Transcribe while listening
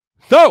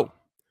So,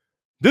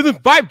 this is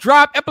Vibe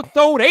Drive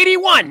episode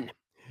 81.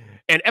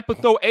 And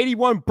episode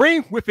 81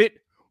 brings with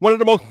it one of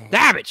the most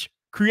savage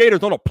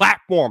creators on the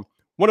platform,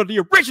 one of the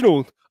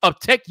originals of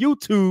Tech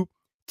YouTube,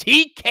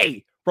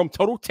 TK from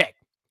Total Tech.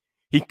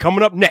 He's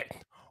coming up next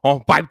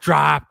on Vibe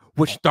Drive,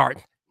 which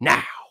starts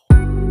now.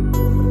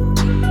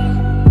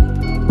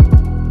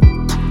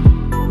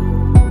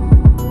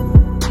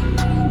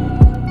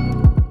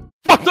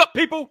 What's up,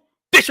 people?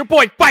 This your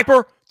boy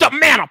Viper, the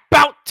man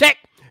about tech,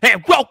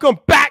 and welcome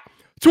back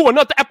to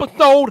another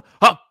episode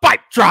of Vibe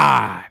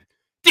Drive.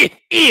 This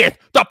is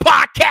the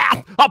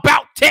podcast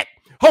about tech,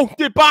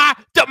 hosted by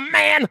the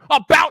man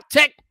about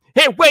tech,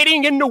 and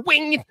waiting in the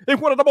wings is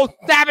one of the most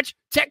savage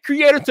tech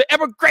creators to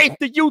ever grace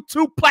the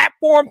YouTube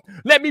platform.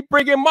 Let me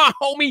bring in my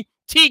homie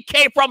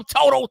TK from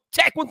Total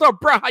Tech. What's up,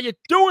 bro? How you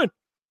doing?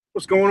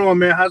 What's going on,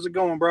 man? How's it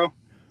going, bro?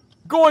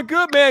 Going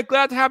good, man.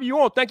 Glad to have you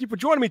on. Thank you for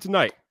joining me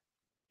tonight.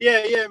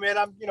 Yeah, man.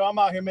 I'm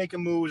out here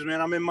making moves,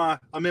 man. I'm in my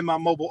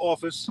mobile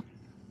office.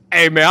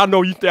 Hey, man, I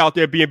know you stay out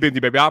there being busy,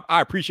 baby. I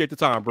appreciate the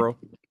time, bro.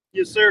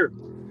 Yes, sir.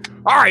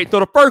 All right,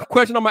 so the first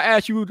question I'm going to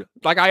ask you,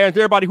 like I asked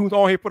everybody who's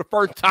on here for the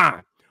first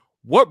time,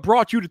 what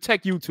brought you to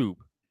Tech YouTube?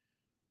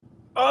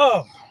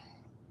 Oh,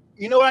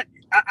 you know what?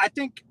 I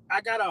think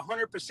I got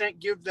 100%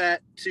 give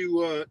that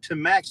to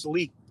Max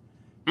Lee.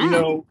 You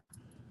know,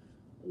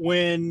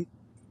 when,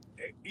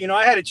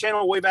 I had a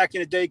channel way back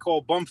in the day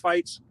called Bum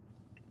Fights.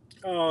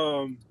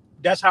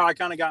 That's how I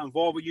kind of got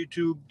involved with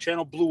YouTube.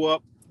 Channel blew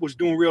up, was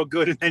doing real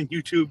good, and then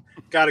YouTube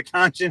got a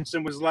conscience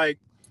and was like,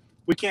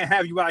 we can't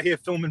have you out here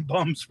filming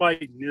bums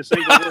fighting. This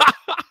ain't gonna work.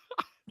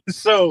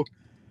 So,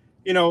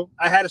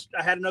 I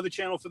had another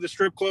channel for the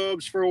strip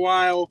clubs for a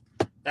while.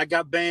 That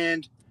got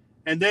banned.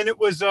 And then it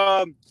was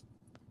I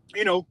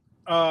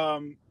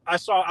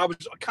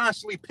was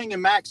constantly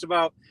pinging Max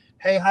about,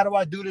 hey, how do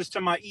I do this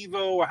to my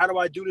Evo? Or how do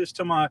I do this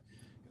to my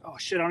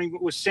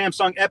it was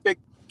Samsung Epic.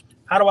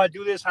 How do I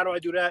do this? How do I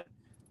do that?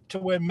 To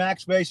where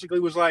Max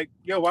basically was like,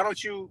 yo, why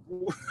don't you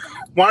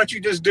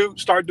just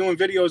start doing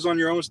videos on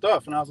your own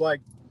stuff? And I was like,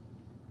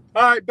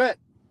 all right, bet.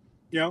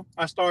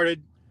 I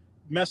started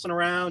messing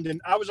around, and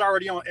I was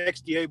already on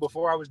XDA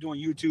before I was doing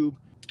YouTube.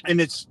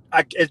 And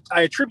I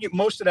attribute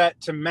most of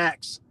that to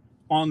Max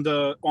on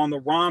the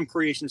ROM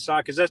creation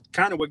side, because that's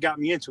kind of what got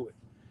me into it.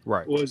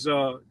 Right. Was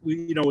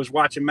was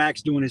watching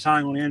Max doing his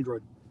high on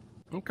Android.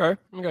 Okay.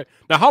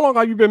 Now, how long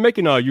have you been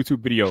making YouTube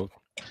videos?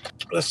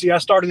 Let's see. I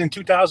started in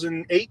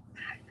 2008.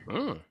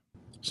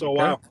 So a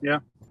while. Yeah,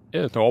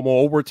 it's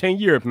almost over 10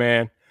 years,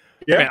 man.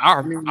 Yeah, man, I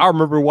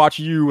remember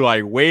watching you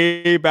like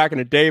way back in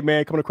the day,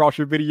 man. Coming across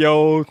your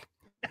videos,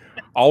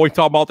 always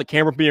talking about the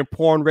camera being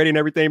porn ready and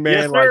everything, man.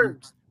 Yes, sir.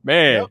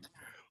 Man, yep.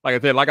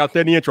 Like I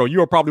said in the intro,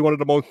 you are probably one of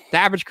the most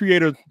savage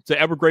creators to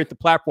ever grace the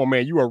platform,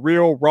 man. You are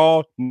real,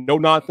 raw, no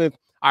nonsense.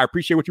 I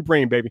appreciate what you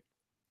bring, baby.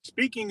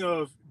 Speaking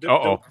of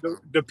the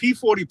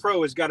P40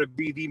 Pro has got to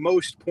be the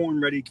most porn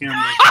ready camera.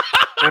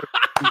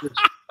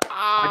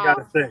 I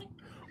gotta say.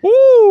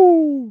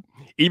 Woo!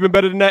 Even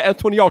better than that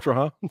S20 Ultra,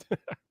 huh?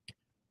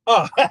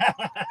 Oh.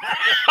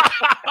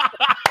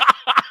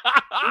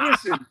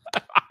 Listen,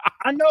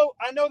 I know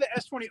the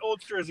S20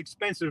 Ultra is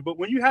expensive, but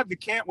when you have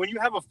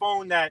a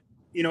phone that,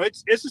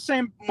 it's the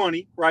same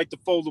money, right? The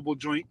foldable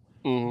joint.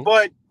 Mm-hmm.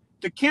 But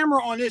the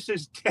camera on this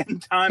is 10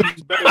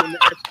 times better than the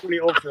S20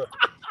 Ultra.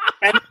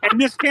 And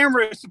this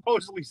camera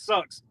supposedly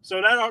sucks. So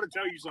that ought to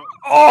tell you something.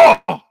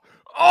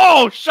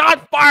 Oh,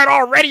 shots fired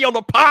already on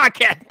the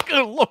podcast.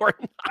 Good Lord.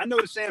 I know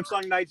the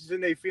Samsung Knights is in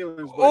their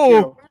feelings.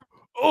 But,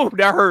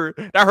 that hurt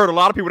a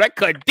lot of people. That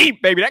cut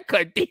deep, baby. That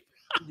cut deep.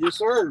 Yes,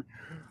 sir.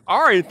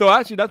 All right. So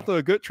actually, that's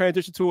a good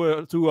transition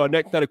to a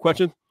next set of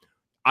questions.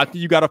 I see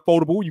you got a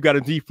foldable. You got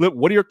a Z Flip.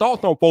 What are your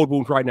thoughts on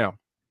foldables right now?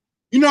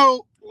 I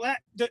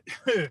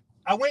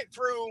went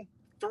through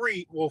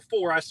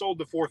 4. I sold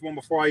the 4th one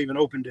before I even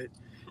opened it.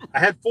 I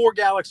had 4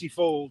 Galaxy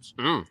Folds.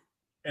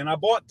 And I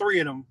bought 3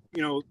 of them.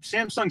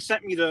 Samsung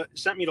sent me the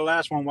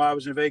last one while I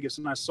was in Vegas,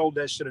 and I sold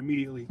that shit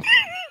immediately.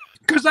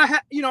 Because I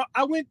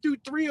went through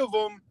 3 of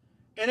them,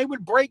 and it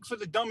would break for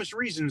the dumbest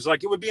reasons.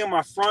 Like, it would be in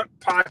my front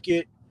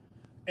pocket,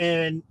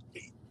 and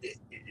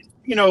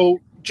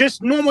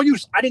just normal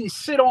use. I didn't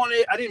sit on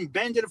it. I didn't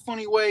bend it a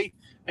funny way.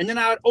 And then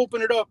I'd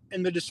open it up,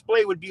 and the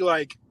display would be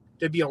like,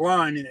 there'd be a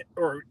line in it,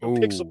 or a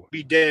pixel would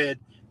be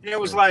dead. And it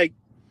was like,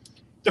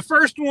 the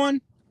first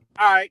one,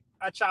 all right,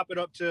 I chop it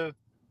up to.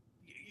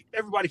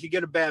 Everybody could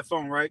get a bad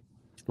phone, right?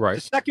 Right.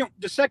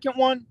 The second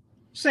one,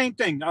 same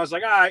thing. I was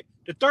like, all right.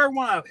 The third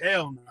one,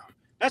 hell no.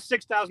 That's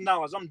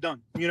 $6,000. I'm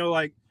done.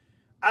 To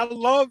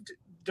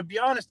be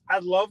honest, I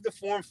loved the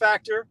form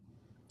factor,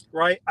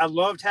 right? I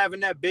loved having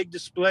that big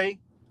display.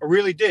 I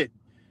really did.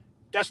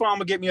 That's why I'm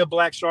gonna get me a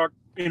Black Shark,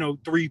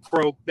 3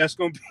 Pro. That's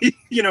gonna be,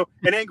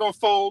 it ain't gonna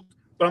fold,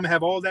 but I'm gonna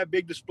have all that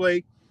big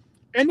display.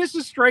 And this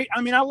is straight.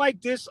 I mean, I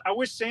like this. I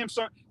wish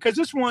Samsung, because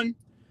this one,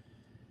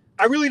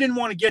 I really didn't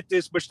want to get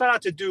this, but shout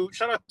out to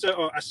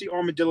I see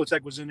Armadillo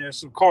Tech was in there.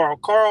 So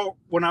Carl,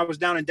 when I was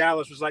down in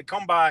Dallas, was like,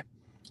 come by.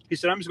 He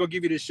said, I'm just gonna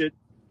give you this shit,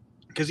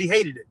 because he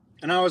hated it.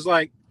 And I was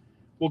like,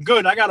 well,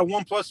 good. I got a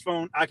OnePlus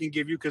phone I can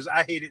give you because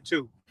I hate it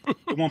too.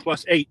 The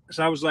OnePlus 8.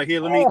 So I was like,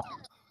 here, let me.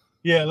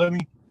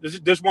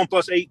 This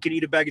OnePlus 8 can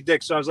eat a bag of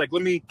dicks. So I was like,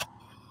 let me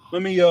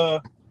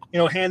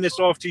hand this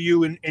off to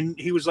you. And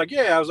he was like,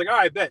 yeah. I was like, all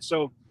right, bet.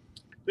 So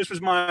this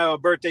was my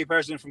birthday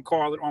present from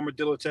Carl at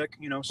Armadillo Tech.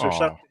 So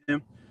shout out to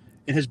him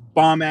and his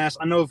bomb ass.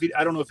 I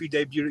don't know if he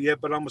debuted it yet,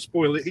 but I'm gonna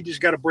spoil it. He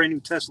just got a brand new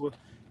Tesla.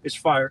 It's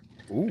fire.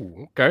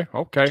 Ooh, okay.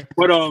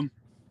 But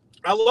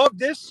I love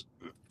this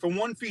for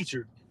one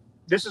feature.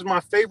 This is my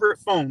favorite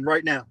phone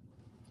right now.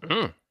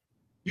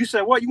 You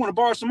said, what? You want to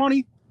borrow some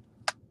money?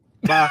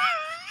 Bye.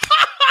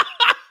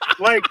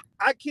 Like,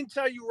 I can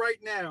tell you right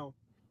now,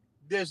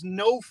 there's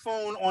no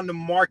phone on the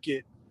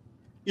market,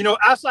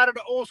 outside of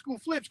the old school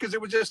flips, because it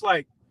was just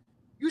like,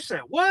 you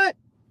said, what?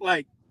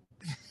 Like,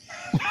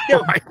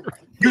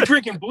 you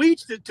drinking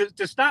bleach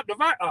to stop the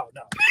virus? Oh,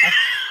 no.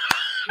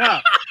 No.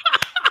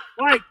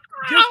 Like,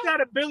 just that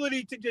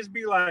ability to just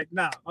be like,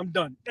 nah, I'm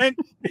done. And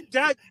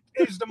that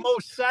is the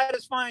most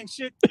satisfying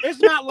shit. It's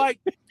not like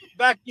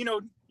back,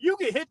 you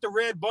can hit the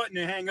red button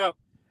and hang up,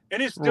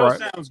 and it still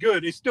sounds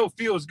good. It still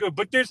feels good.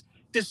 But there's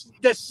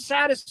the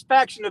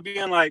satisfaction of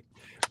being like,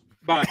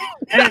 bye.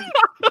 And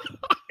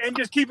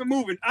just keep it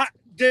moving.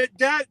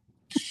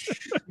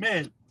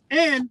 Man.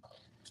 And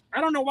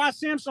I don't know why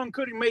Samsung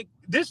couldn't make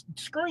this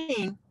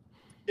screen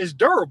is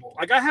durable.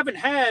 Like, I haven't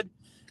had,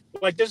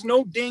 like, there's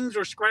no dings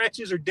or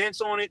scratches or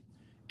dents on it.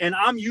 And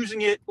I'm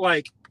using it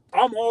like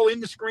I'm all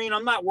in the screen.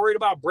 I'm not worried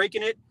about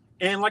breaking it.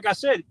 And like I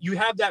said, you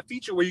have that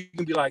feature where you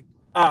can be like,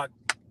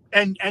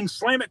 and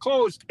slam it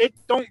closed. It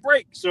don't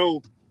break.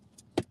 So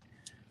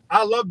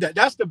I love that.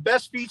 That's the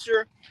best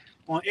feature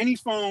on any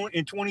phone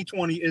in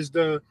 2020 is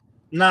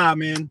nah,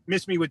 man,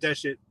 miss me with that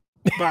shit.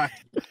 Bye.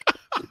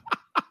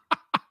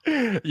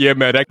 Yeah,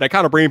 man, that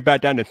kind of brings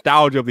back that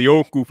nostalgia of the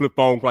old school flip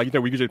phone. Like,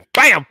 we could just,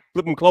 bam,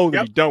 flip them closed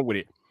and be done with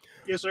it.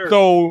 Yes, sir.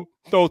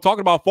 So talking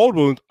about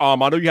foldables, I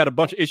know you had a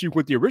bunch of issues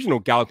with the original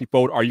Galaxy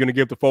Fold. Are you going to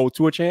give the Fold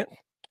 2 a chance?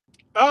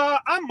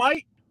 I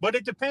might, but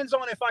it depends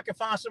on if I can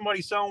find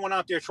somebody selling one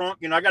out their trunk.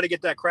 I got to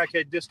get that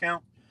crackhead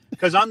discount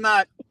because I'm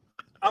going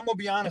to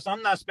be honest,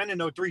 I'm not spending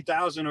no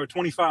 $3,000 or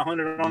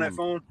 $2,500 on that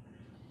phone.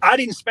 I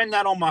didn't spend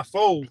that on my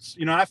folds.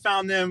 I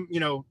found them,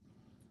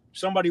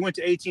 somebody went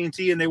to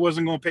AT&T and they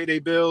wasn't going to pay their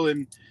bill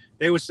and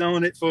they were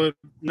selling it for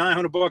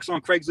 $900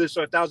 on Craigslist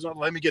or $1,000.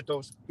 Let me get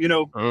those,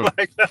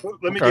 like,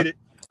 let me get it.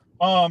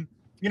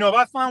 If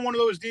I find one of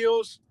those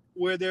deals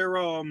where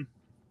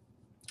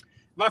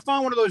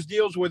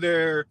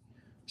they're,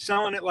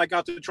 selling it like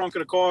out the trunk of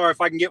the car, if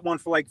I can get one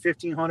for like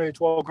 $1,500,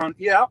 $1,200,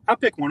 yeah, I'll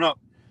pick one up.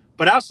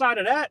 But outside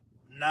of that,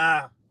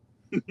 nah.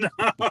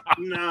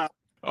 Nah.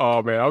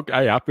 Oh man,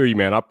 okay, I feel you,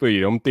 man. I feel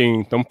you.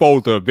 Them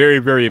folds are very,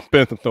 very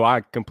expensive. So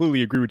I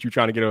completely agree with you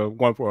trying to get a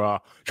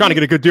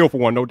good deal for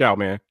one, no doubt,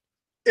 man.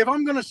 If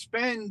I'm gonna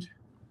spend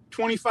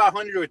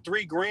 $2,500 or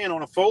 $3,000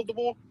 on a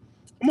foldable,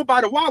 I'm gonna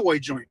buy the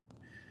Huawei joint.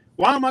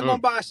 Why am I gonna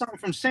buy something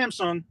from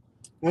Samsung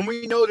when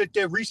we know that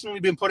they've recently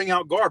been putting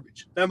out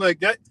garbage? I'm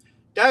like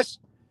that's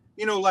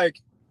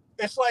like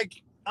it's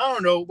like I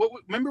don't know.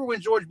 Remember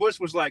when George Bush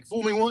was like,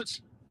 "Fool me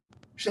once,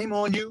 shame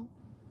on you.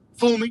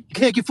 Fool me, you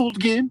can't get fooled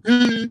again."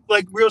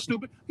 Like real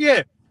stupid.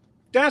 Yeah,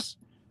 that's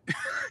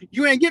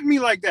you ain't getting me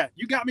like that.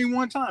 You got me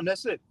one time.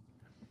 That's it.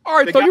 All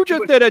right, so you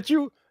just said that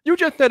you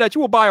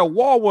will buy a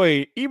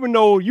Huawei, even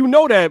though you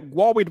know that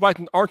Huawei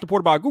devices aren't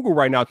supported by Google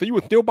right now. So you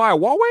would still buy a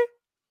Huawei?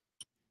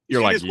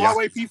 You're like, this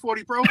Huawei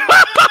P40 Pro?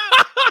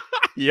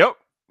 Yep.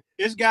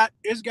 It's got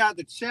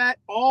the chat.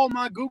 All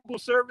my Google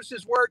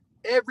services work.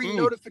 Every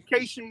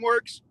notification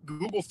works.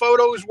 Google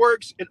Photos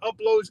works. It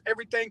uploads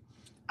everything.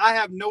 I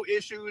have no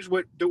issues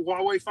with the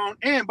Huawei phone.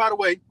 And by the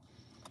way,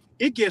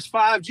 it gets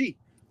 5G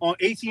on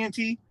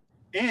AT&T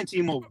and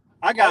T-Mobile.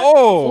 I got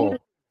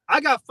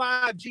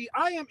 5G.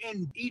 I am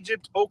in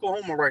Egypt,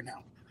 Oklahoma right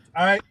now.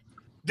 All right.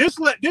 This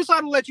ought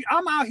to let you.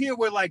 I'm out here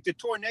where like the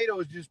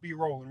tornadoes just be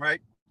rolling,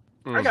 right?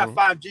 I got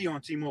 5G on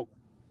T-Mobile.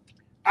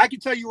 I can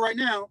tell you right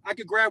now, I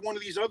could grab one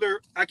of these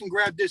I can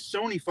grab this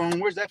Sony phone.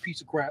 Where's that piece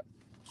of crap?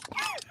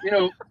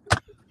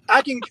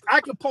 I can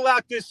pull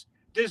out this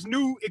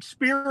new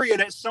Xperia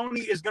that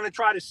Sony is going to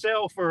try to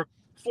sell for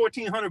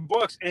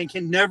 $1,400 and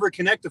can never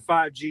connect to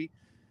 5G.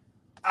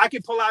 I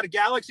can pull out a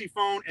Galaxy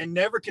phone and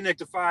never connect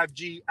to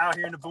 5G out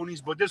here in the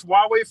boonies, but this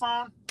Huawei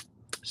phone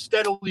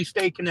steadily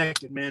stay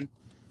connected, man.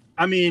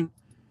 I mean,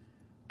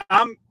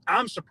 I'm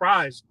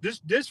surprised.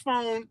 This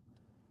phone,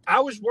 I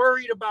was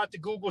worried about the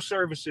Google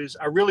services.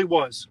 I really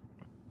was.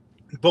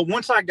 But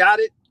once I got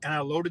it and I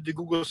loaded the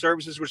Google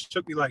services, which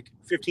took me like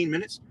 15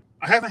 minutes,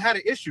 I haven't had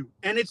an issue.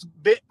 And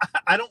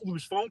I don't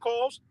lose phone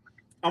calls.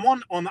 I'm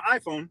on the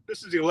iPhone.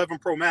 This is the 11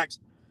 Pro Max.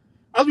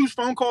 I lose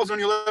phone calls on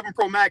the 11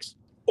 Pro Max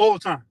all the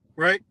time,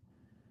 right?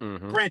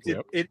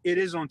 Granted, it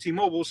is on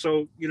T-Mobile,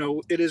 so,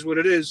 it is what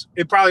it is.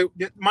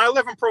 My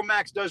 11 Pro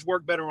Max does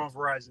work better on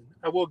Verizon.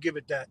 I will give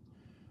it that.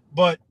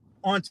 But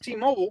on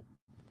T-Mobile,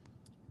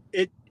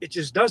 it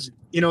just doesn't.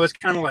 It's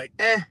kind of like,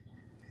 eh.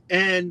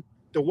 And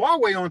the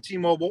Huawei on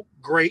T-Mobile,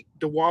 great.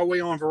 The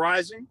Huawei on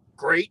Verizon,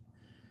 great.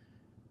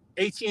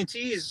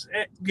 AT&T is,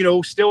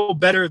 still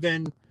better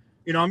than,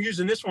 I'm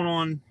using this one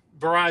on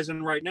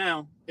Verizon right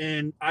now,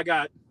 and I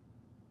got,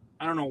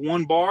 I don't know,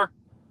 1 bar,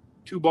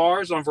 2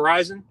 bars on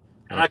Verizon,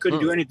 and I couldn't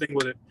do anything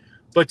with it.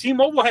 But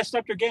T-Mobile has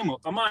stepped their game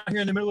up. I'm out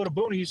here in the middle of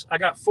the boonies. I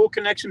got full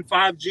connection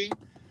 5G,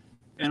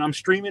 and I'm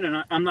streaming,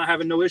 and I'm not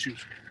having no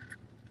issues.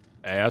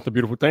 Hey, that's a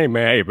beautiful thing,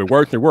 man. Hey, if it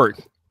works, it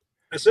works.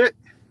 That's it.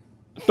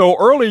 So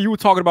earlier you were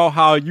talking about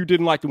how you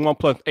didn't like the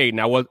OnePlus 8.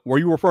 Now, were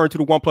you referring to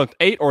the OnePlus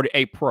 8 or the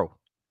 8 Pro?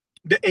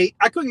 The 8.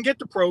 I couldn't get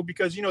the Pro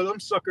because, them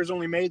suckers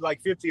only made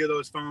like 50 of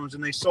those phones,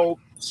 and they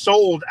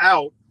sold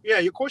out. Yeah,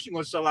 of course you're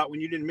going to sell out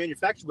when you didn't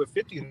manufacture with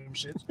 50 of them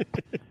shits.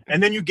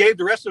 And then you gave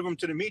the rest of them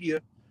to the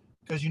media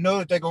because you know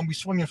that they're going to be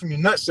swinging from your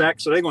nutsack,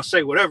 so they're going to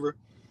say whatever.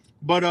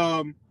 But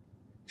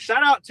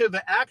shout out to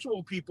the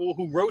actual people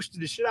who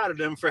roasted the shit out of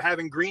them for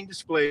having green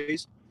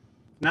displays.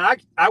 Now,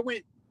 I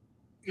went,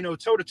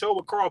 toe-to-toe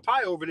with Carl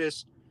Pye over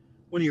this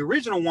when the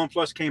original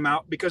OnePlus came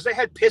out because they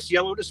had piss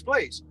yellow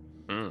displays.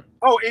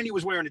 Oh, and he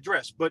was wearing a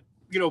dress. But,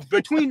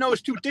 between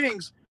those two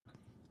things,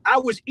 I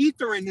was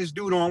ethering this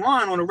dude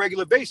online on a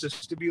regular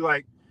basis to be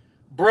like,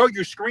 bro,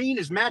 your screen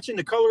is matching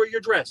the color of your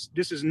dress.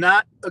 This is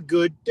not a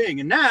good thing.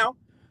 And now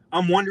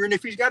I'm wondering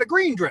if he's got a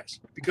green dress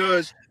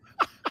because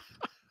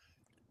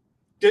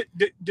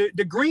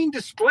the green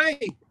display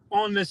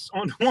on the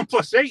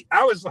OnePlus 8,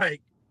 I was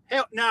like,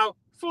 hell, now,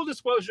 full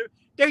disclosure,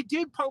 they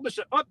did publish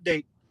an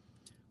update,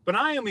 but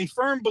I am a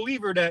firm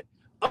believer that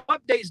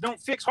updates don't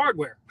fix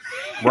hardware.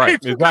 Right,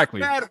 if you exactly.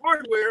 got bad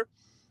hardware,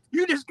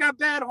 you just got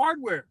bad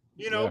hardware,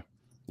 Yeah.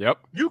 Yep.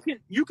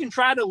 You can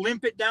try to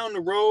limp it down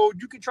the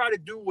road. You can try to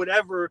do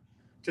whatever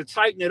to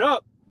tighten it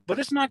up, but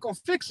it's not going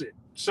to fix it.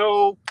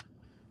 So,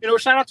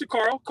 shout out to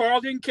Carl.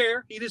 Carl didn't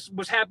care. He just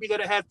was happy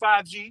that it had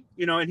 5G,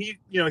 and he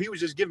was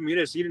just giving me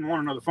this. He didn't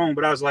want another phone,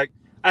 but I was like,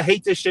 I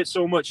hate this shit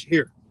so much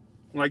here.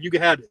 Like, you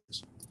can have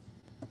this.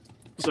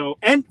 So,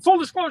 and full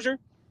disclosure,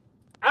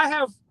 I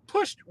have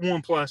pushed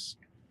OnePlus.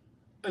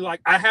 Like,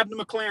 I have the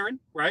McLaren,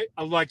 right?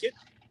 I like it.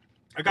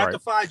 I got the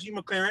 5G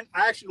McLaren.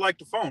 I actually like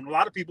the phone. A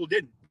lot of people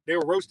didn't. They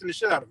were roasting the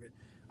shit out of it.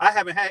 I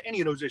haven't had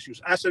any of those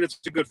issues. I said it's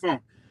a good phone.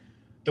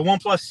 The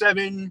OnePlus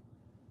 7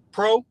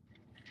 Pro,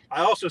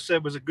 I also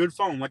said was a good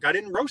phone. Like, I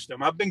didn't roast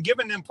them. I've been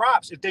giving them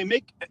props. If they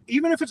make,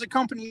 even if it's a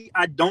company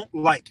I don't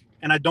like,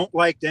 and I don't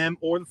like them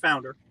or the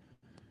founder,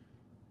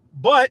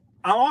 but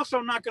I'm also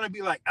not going to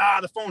be like,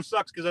 the phone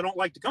sucks because I don't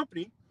like the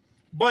company.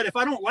 But if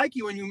I don't like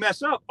you and you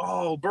mess up,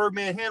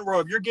 Birdman hand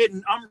rub,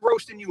 I'm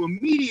roasting you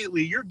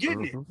immediately. You're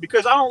getting it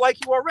because I don't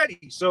like you already.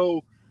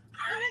 So,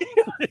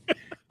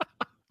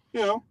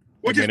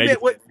 which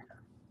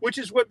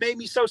is what made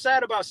me so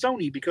sad about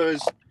Sony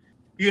because,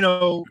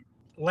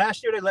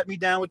 last year they let me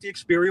down with the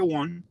Xperia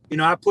 1.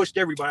 I pushed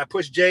everybody. I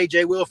pushed Jay.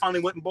 Jay Will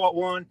finally went and bought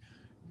one.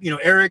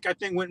 Eric, I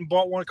think, went and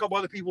bought one. A couple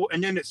other people.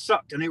 And then it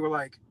sucked. And they were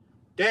like,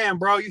 damn,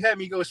 bro, you had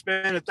me go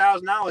spend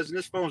 $1,000 and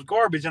this phone's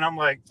garbage. And I'm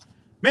like,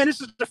 man,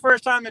 this is the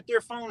first time that their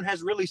phone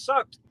has really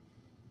sucked.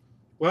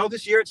 Well,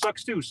 this year it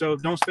sucks too. So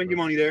don't spend your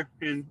money there.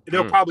 And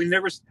they're probably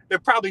never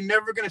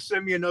going to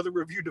send me another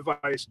review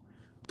device.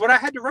 But I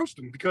had to roast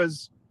them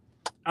because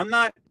I'm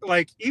not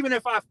like, even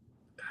if I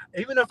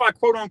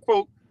quote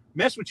unquote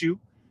mess with you,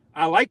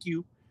 I like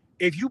you.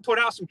 If you put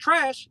out some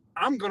trash,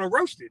 I'm going to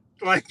roast it.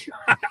 Like,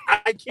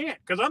 I can't,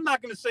 because I'm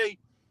not going to say,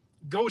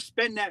 go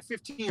spend that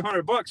 $1,500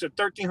 or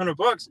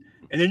 $1,300.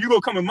 And then you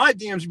go come in my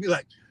DMs and be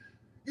like,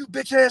 you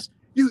bitch ass,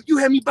 you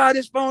had me buy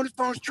this phone. This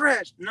phone's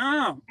trash.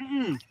 No,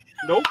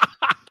 nope.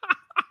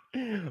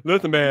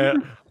 Listen,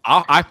 man,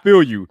 I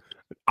feel you.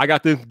 I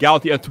got this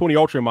Galaxy S20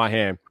 Ultra in my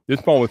hand.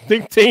 This phone was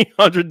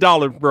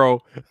 $1,600,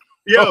 bro.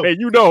 Yo, hey,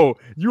 you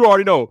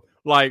already know.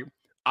 Like,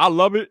 I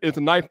love it. It's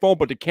a nice phone,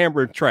 but the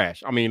camera is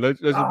trash. I mean,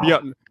 let's just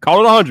call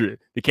it 100.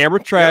 The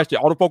camera's trash. The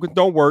autofocus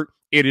don't work.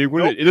 It is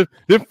what it is.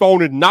 This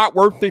phone is not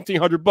worth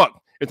 $1,600.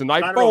 It's a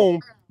nice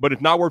phone, but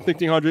it's not worth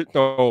 $1,600.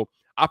 So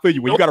I feel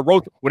you. When you got to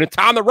roast, when it's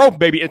time to roast,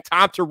 baby, it's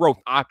time to roast.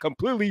 I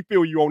completely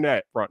feel you on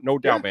that front, no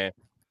doubt, man.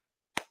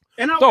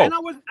 I'm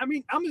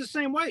the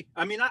same way.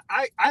 I mean,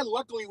 I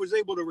luckily was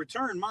able to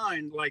return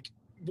mine. Like,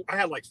 I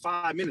had like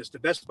 5 minutes. The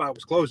Best Buy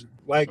was closing.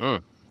 Like,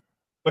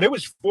 but it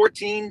was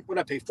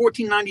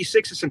 $14.96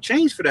 and some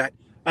change for that.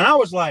 And I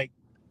was like,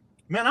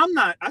 man,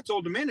 I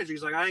told the manager,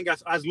 he's like, I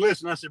was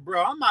listening. I said,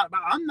 bro, I'm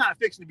not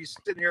fixing to be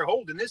sitting here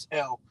holding this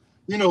L.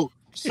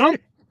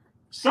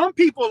 Some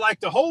people like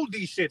to hold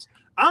these shits.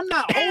 I'm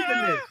not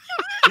holding this.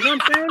 You know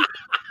what I'm saying?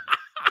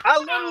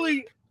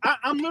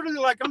 I'm literally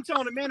like, I'm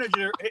telling the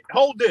manager, hey,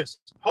 hold this,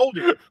 hold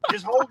it.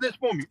 Just hold this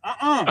for me.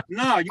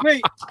 No,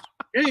 you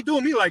ain't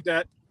doing me like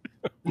that.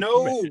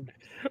 No.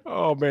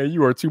 Oh man,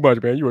 you are too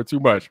much, man. You are too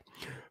much.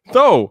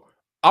 So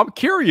I'm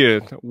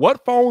curious,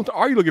 what phones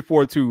are you looking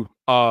forward to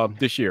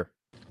this year?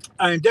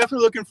 I am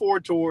definitely looking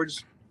forward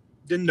towards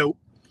the Note.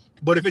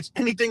 But if it's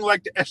anything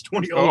like the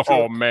S20 Ultra,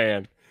 oh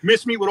man,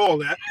 miss me with all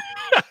that.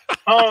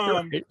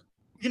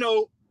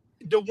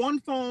 The one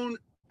phone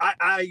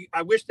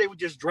I wish they would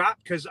just drop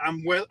because I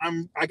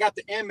got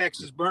the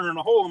Amexes burning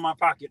a hole in my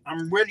pocket.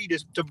 I'm ready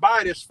to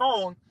buy this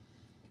phone.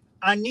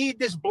 I need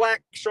this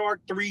Black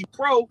Shark 3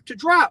 Pro to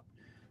drop.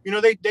 You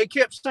know, they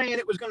kept saying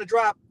it was going to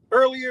drop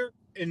earlier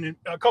and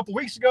a couple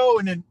weeks ago,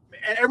 and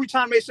every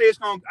time they say it's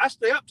going, I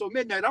stay up till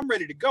midnight. I'm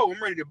ready to go.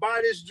 I'm ready to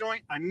buy this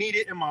joint. I need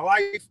it in my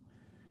life,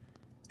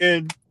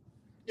 and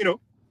you know,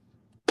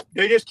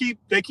 they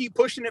keep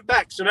pushing it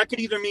back. So that could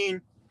either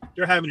mean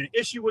they're having an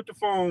issue with the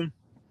phone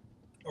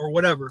or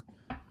whatever.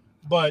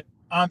 But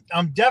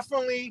I'm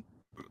definitely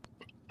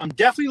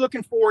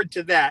looking forward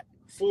to that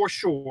for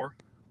sure.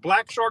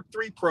 Black Shark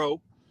 3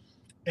 Pro,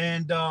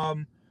 and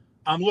I'm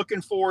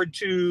looking forward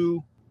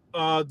to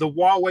the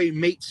Huawei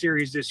Mate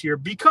series this year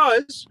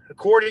because,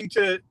 according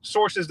to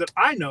sources that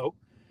I know,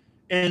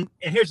 and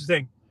here's the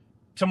thing,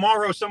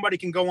 tomorrow somebody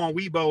can go on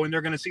Weibo and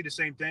they're going to see the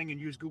same thing and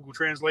use Google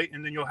Translate,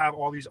 and then you'll have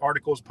all these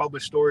articles,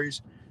 published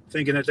stories,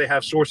 thinking that they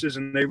have sources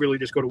and they really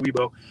just go to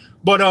Weibo.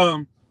 But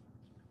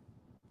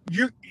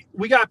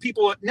we got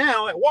people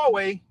now at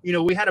Huawei. You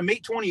know, we had a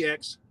Mate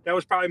 20X. That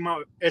was probably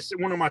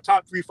one of my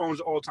top 3 phones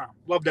of all time.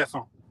 Love that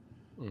phone.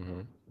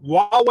 Mm-hmm.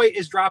 Huawei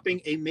is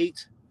dropping a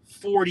Mate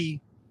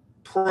 40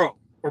 Pro,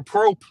 or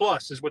Pro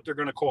Plus is what they're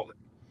going to call it,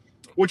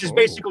 which is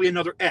basically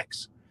another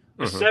X,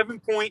 a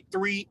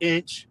 7.3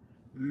 inch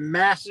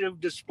massive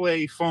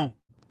display phone.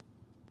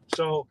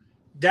 So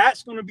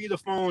that's going to be the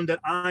phone that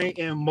I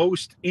am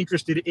most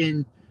interested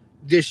in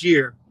this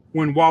year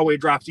when Huawei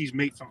drops these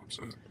Mate phones.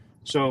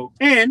 So,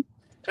 and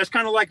that's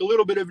kind of like a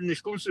little bit of an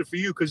exclusive for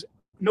you because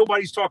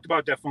nobody's talked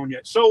about that phone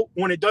yet. So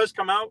when it does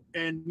come out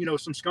and, you know,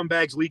 some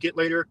scumbags leak it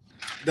later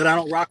that I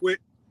don't rock with,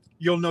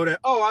 you'll know that,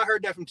 oh, I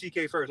heard that from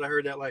TK first. I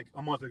heard that like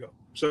a month ago.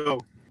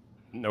 So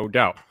no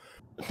doubt.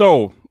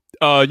 So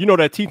you know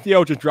that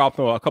TCL just dropped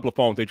a couple of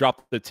phones. They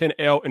dropped the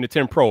 10L and the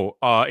 10 Pro.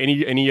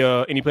 Any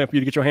plan for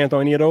you to get your hands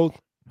on any of those?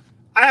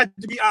 I had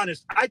to be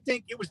honest. I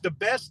think it was the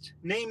best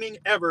naming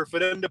ever for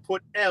them to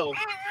put L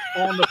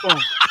on the phone.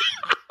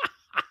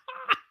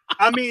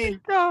 I mean,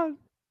 God.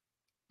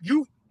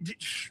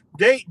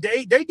 They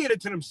did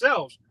it to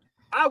themselves.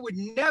 I would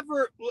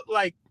never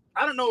like.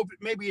 I don't know if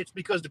maybe it's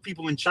because the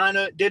people in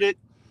China did it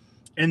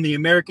and the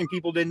American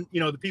people didn't. You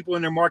know, the people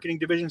in their marketing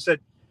division said,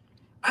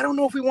 "I don't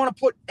know if we want to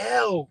put an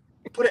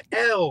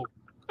L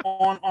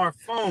on our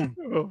phone,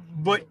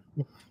 but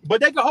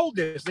they can hold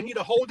this. They need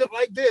to hold it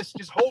like this.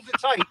 Just hold it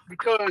tight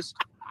because."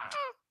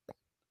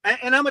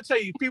 And I'm gonna tell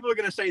you, people are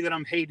gonna say that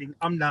I'm hating.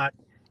 I'm not.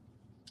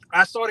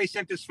 I saw they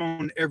sent this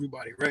phone to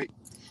everybody, right?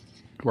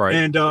 Right.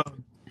 And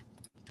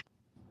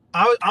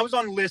I was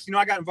on the list. You know,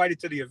 I got invited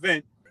to the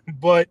event,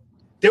 but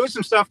there was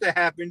some stuff that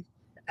happened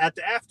at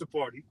the after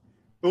party.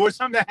 There was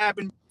something that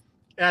happened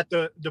at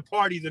the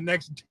party the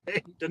next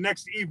day, the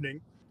next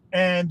evening,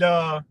 and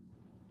I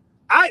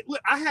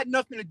had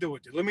nothing to do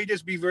with it. Let me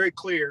just be very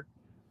clear.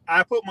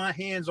 I put my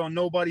hands on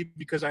nobody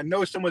because I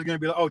know someone's going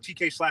to be like, "Oh,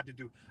 TK slapped the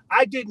dude."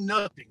 I did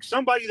nothing.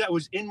 Somebody that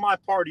was in my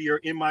party or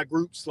in my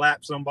group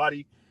slapped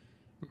somebody.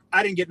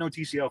 I didn't get no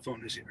TCL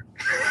phone this year.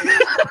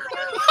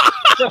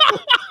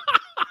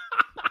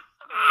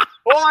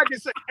 All I can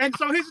say, and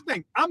so here's the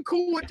thing, I'm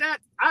cool with that.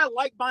 I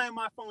like buying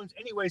my phones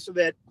anyway so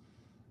that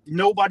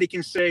nobody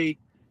can say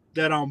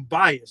that I'm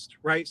biased,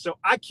 right? So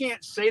I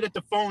can't say that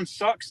the phone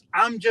sucks.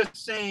 I'm just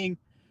saying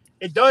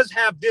it does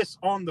have this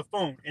on the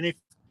phone. And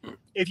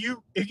if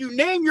you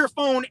name your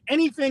phone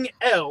anything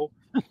L,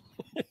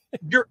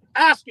 you're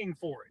asking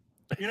for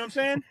it. You know what I'm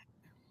saying?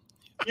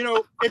 You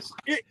know,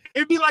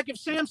 it'd be like if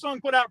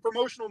Samsung put out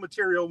promotional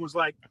material and was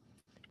like,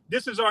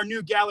 "This is our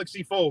new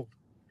Galaxy Fold."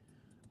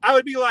 I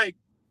would be like,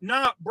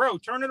 "Nah, bro,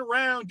 turn it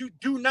around.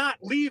 Do not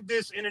leave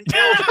this in an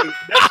L state.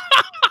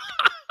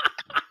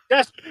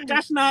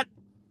 That's not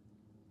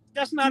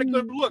a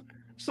good look."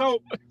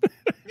 So,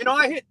 you know,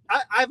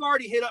 I've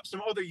already hit up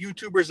some other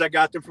YouTubers that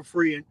got them for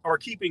free and are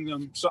keeping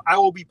them. So I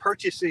will be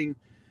purchasing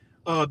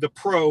the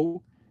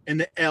Pro and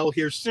the L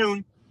here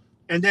soon,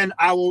 and then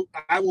I will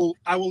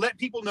let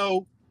people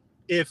know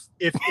if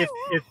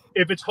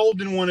it's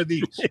holding one of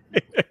these,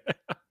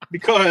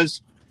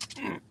 because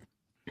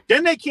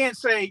then they can't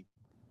say,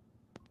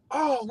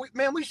 "Oh,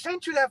 man, we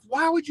sent you that.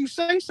 Why would you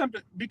say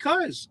something?"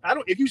 Because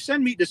if you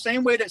send me the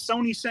same way that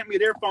Sony sent me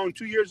their phone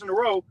 2 years in a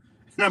row,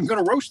 and I'm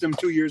going to roast them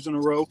 2 years in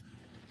a row,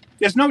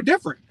 it's no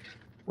different.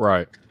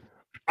 Right.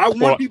 I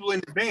want people in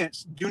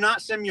advance, do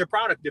not send me a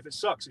product if it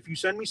sucks. If you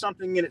send me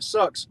something and it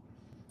sucks,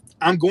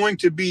 I'm going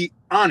to be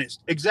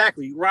honest.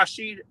 Exactly.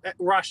 Rashid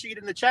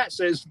in the chat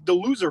says the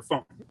loser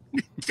phone.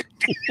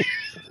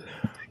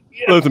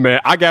 Yeah. Listen, man,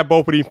 I got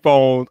both of these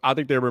phones. I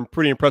think they're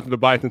pretty impressive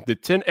devices. The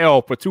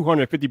 10L for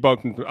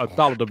 $250 is a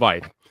solid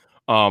device.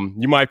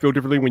 You might feel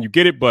differently when you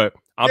get it, but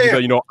I'll just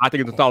let you know, I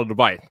think it's a solid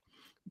device.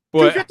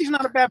 But $250 is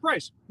not a bad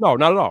price. No,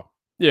 not at all.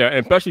 Yeah,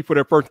 and especially for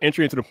their first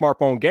entry into the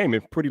smartphone game,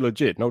 it's pretty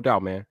legit, no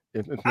doubt, man.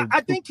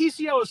 I think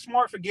TCL is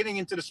smart for getting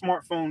into the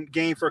smartphone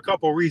game for a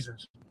couple of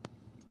reasons.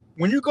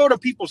 When you go to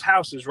people's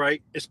houses,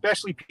 right,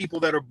 especially people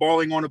that are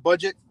balling on a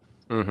budget,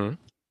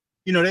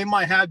 you know, they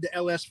might have the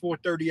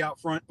LS430 out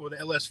front or the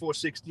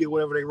LS460 or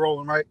whatever they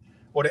rolling, right,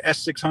 or the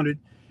S600.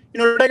 You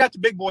know, they got the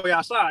big boy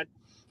outside,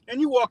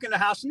 and you walk in the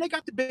house and they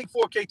got the big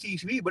 4K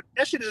TV, but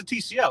that shit is a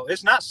TCL.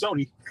 It's not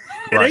Sony.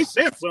 Right. It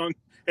ain't Samsung.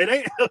 It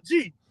ain't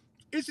LG.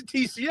 It's a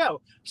TCL.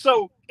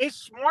 So it's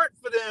smart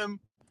for them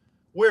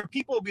where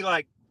people will be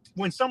like,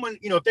 when someone,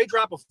 if they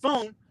drop a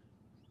phone,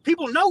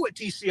 people know what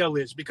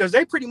TCL is because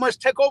they pretty much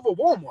take over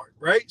Walmart,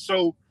 right?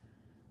 So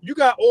you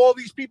got all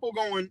these people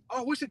going,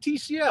 oh, what's a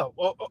TCL?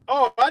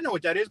 Oh, I know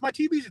what that is. My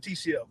TV's a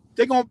TCL.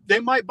 They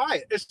might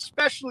buy it,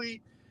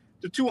 especially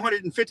the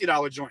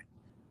 $250 joint.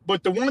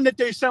 But the one that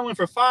they're selling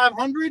for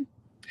 $500,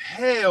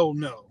 hell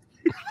no.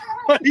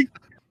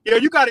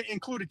 You got to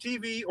include a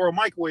TV or a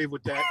microwave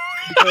with that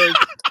because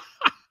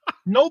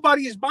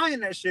nobody is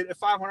buying that shit at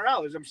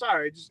 $500. I'm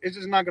sorry, it's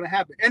just not going to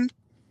happen. And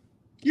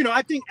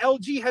I think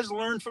LG has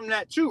learned from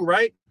that too,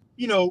 right?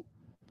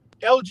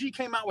 LG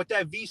came out with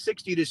that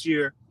V60 this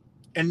year,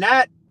 and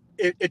that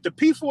if the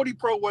P40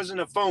 Pro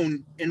wasn't a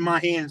phone in my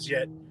hands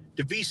yet,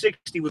 the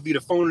V60 would be the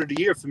phone of the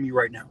year for me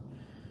right now.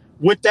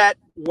 With that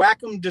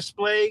Wacom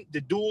display,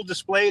 the dual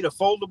display, the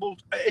foldable,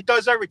 it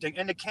does everything.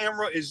 And the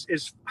camera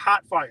is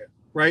hot fire,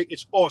 right?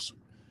 It's awesome.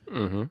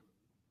 Mm-hmm.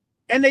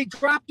 And they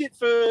dropped it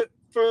for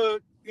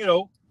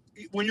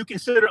when you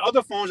consider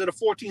other phones that are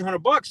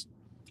 $1,400,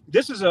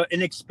 this is an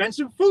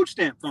expensive food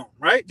stamp phone,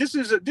 right? This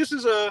is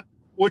a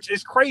which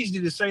is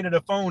crazy to say that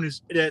a phone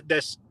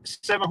that's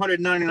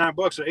 $799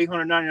 or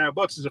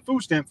 $899 is a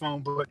food stamp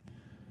phone. But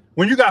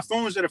when you got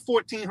phones that are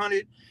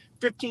 $1,400,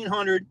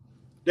 $1,500,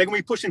 they're gonna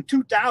be pushing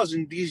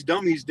 $2,000. These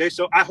dummies.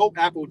 So I hope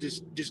Apple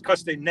just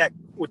cuts their neck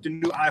with the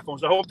new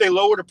iPhones. I hope they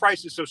lower the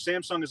prices so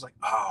Samsung is like,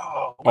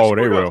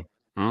 they will.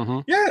 Mm-hmm.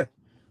 Yeah,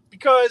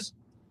 because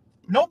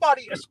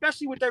nobody,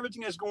 especially with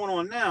everything that's going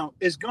on now,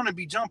 is gonna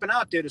be jumping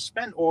out there to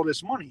spend all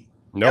this money.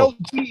 No.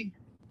 LG,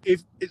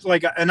 if it's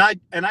like, and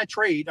I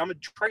trade. I'm a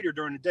trader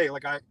during the day.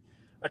 Like I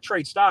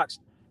trade stocks.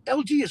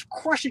 LG is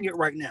crushing it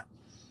right now.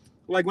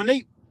 Like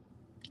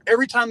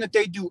every time that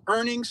they do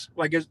earnings,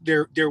 like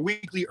their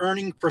weekly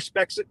earning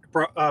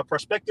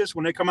prospectus,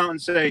 when they come out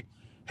and say,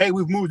 "Hey,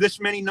 we've moved this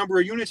many number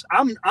of units,"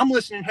 I'm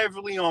listening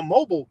heavily on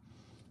mobile.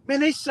 Man,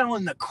 they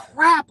selling the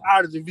crap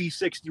out of the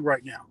V60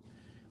 right now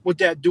with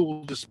that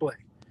dual display.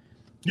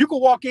 You could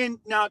walk in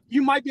now.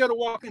 You might be able to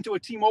walk into a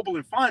T-Mobile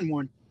and find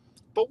one,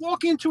 but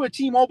walk into a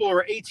T-Mobile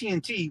or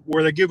AT&T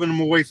where they're giving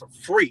them away for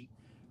free,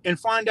 and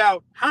find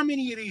out how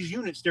many of these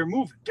units they're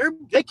moving.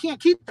 They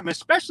can't keep them,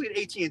 especially at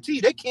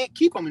AT&T. They can't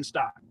keep them in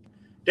stock.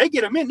 They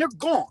get them in, they're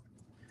gone.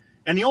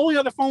 And the only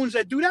other phones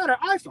that do that are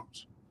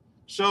iPhones.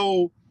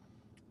 So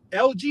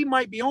LG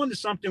might be onto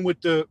something with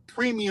the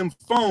premium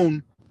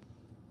phone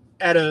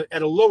at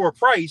a lower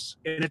price.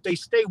 And if they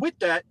stay with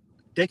that,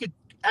 they could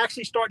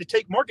actually start to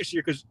take market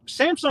share because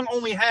Samsung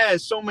only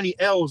has so many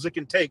L's it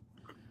can take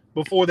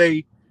before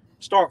they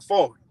start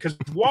falling. Because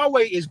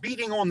Huawei is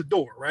beating on the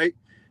door, right?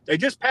 They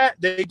just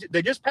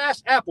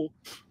passed Apple,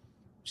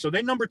 so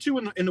they're number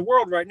 2 in the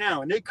world right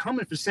now, and they're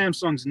coming for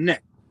Samsung's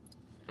neck.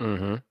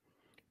 Mm-hmm.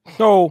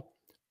 So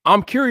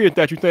I'm curious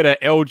that you say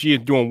that LG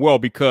is doing well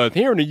because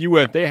here in the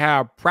U.S. they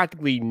have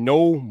practically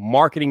no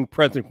marketing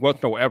presence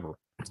whatsoever.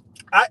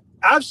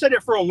 I've said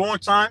it for a long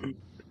time.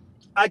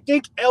 I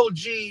think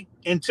LG,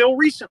 until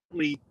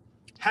recently,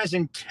 has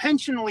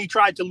intentionally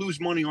tried to lose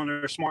money on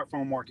their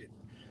smartphone market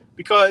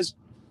because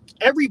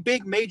every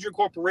big major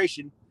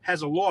corporation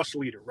has a loss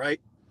leader, right?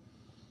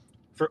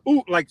 For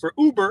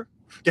Uber,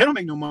 they don't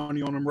make no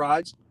money on them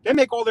rides. They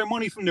make all their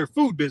money from their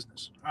food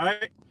business, all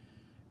right?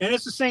 And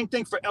it's the same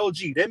thing for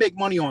LG. They make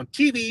money on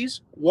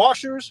TVs,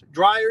 washers,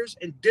 dryers,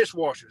 and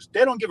dishwashers.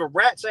 They don't give a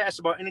rat's ass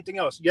about anything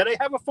else. Yeah, they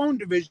have a phone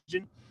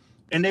division,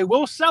 and they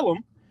will sell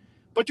them,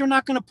 but they're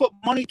not going to put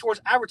money towards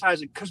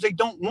advertising because they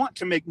don't want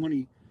to make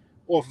money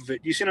off of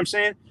it. You see what I'm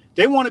saying?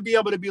 They want to be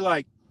able to be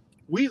like,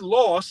 we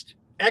lost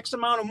X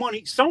amount of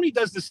money. Sony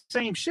does the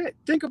same shit.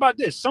 Think about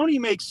this. Sony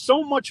makes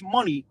so much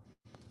money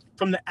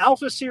from the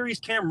Alpha series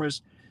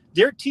cameras,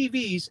 their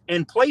TVs,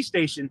 and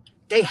PlayStation.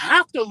 They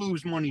have to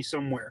lose money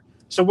somewhere.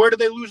 So where do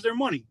they lose their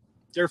money?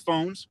 Their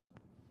phones.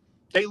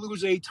 They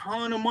lose a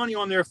ton of money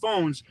on their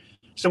phones.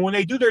 So when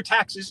they do their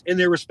taxes in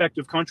their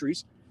respective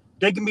countries,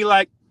 they can be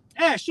like,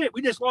 shit,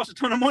 we just lost a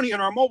ton of money in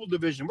our mobile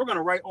division. We're going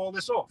to write all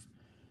this off.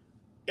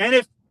 And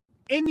if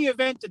in the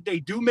event that they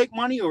do make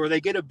money or they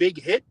get a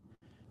big hit,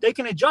 they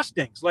can adjust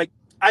things. Like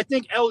I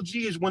think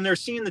LG is when they're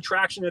seeing the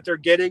traction that they're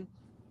getting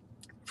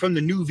from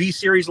the new V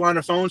series line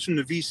of phones from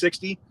the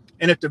V60.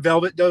 And if the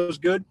Velvet does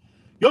good,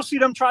 you'll see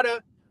them try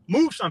to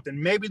move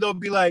something. Maybe they'll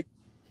be like,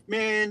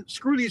 man,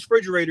 screw these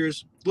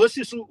refrigerators. Let's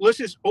just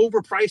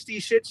overprice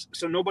these shits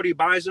so nobody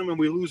buys them and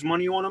we lose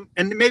money on them.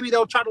 And maybe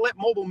they'll try to let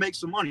mobile make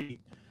some money.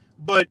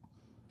 But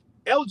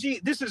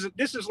LG, this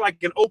is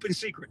like an open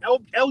secret.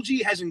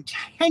 LG has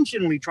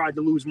intentionally tried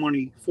to lose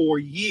money for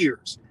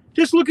years.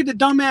 Just look at the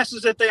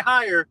dumbasses that they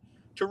hire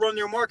to run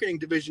their marketing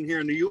division here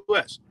in the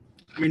U.S.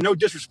 I mean, no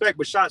disrespect,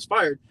 but shots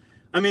fired.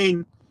 I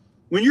mean,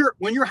 when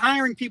you're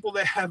hiring people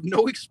that have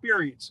no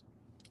experience,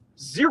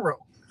 zero.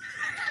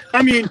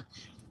 I mean,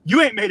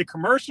 you ain't made a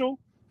commercial.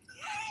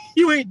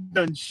 You ain't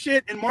done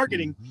shit in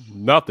marketing.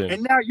 Nothing.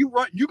 And now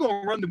you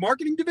gonna run the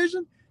marketing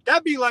division?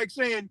 That'd be like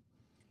saying,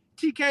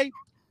 TK,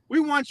 we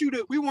want you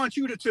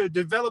to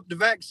develop the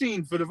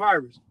vaccine for the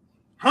virus.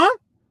 Huh?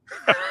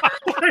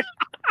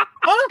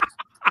 Huh?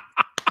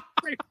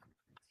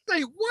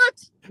 Say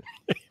what?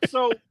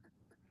 So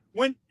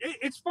when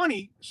it's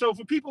funny, so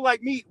for people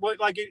like me,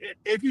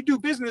 if you do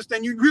business,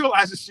 then you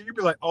realize this shit. You'd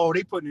be like, oh,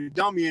 they putting a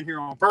dummy in here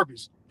on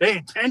purpose. They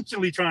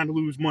intentionally trying to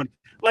lose money.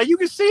 Like, you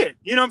can see it.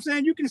 You know what I'm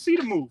saying? You can see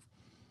the move.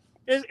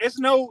 It's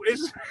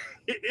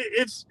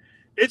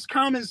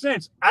common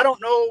sense. I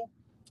don't know.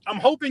 I'm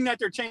hoping that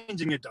they're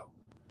changing it though.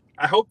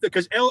 I hope that,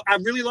 because I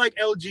really like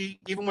LG,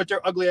 even with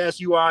their ugly ass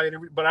UI and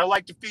everything. But I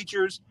like the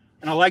features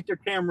and I like their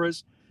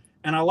cameras,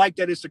 and I like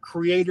that it's a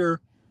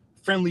creator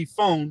friendly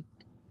phone.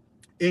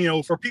 You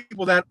know, for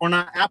people that are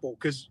not Apple,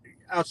 because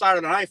outside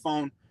of an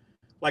iPhone,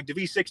 like the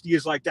V60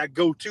 is like that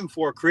go-to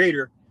for a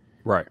creator,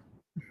 right?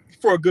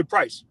 For a good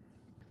price.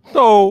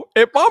 So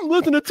if I'm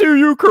listening to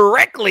you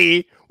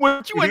correctly,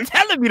 what you were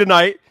telling me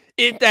tonight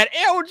is that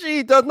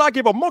LG does not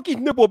give a monkey's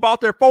nibble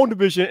about their phone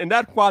division, and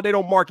that's why they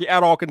don't market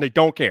at all, because they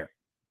don't care.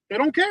 They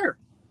don't care.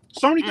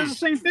 Sony does the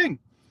same thing.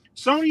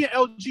 Sony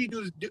and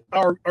LG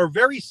are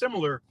very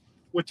similar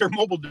with their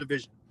mobile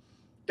division.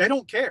 They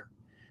don't care.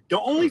 The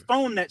only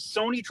phone that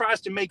Sony tries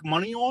to make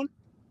money on,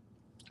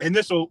 and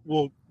this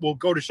will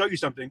go to show you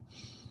something,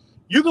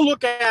 you can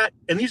look at,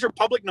 and these are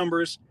public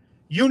numbers,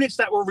 units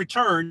that were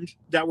returned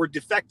that were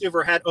defective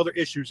or had other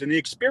issues. And the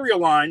Xperia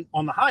line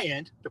on the high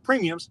end, the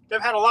premiums,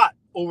 they've had a lot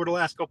over the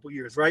last couple of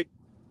years, right?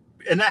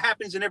 And that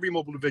happens in every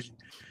mobile division.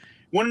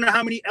 Want to know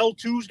how many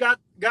L2s got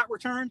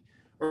returned,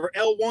 or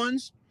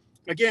L1s?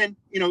 Again,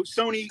 you know,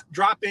 Sony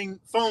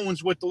dropping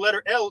phones with the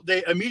letter L,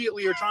 they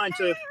immediately are trying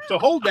to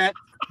hold that,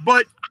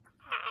 but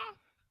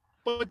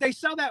they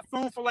sell that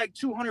phone for like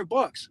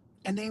 $200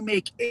 and they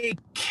make a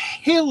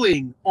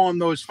killing on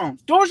those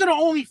phones. Those are the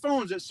only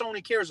phones that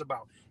Sony cares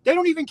about. They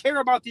don't even care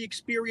about the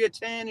Xperia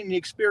 10 and the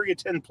Xperia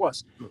 10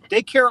 Plus.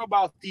 They care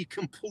about the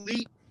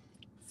complete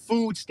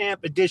food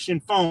stamp edition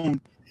phone.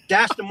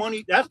 That's the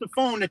money. That's the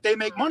phone that they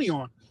make money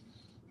on.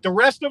 The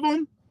rest of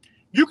them,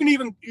 you can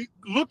even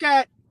look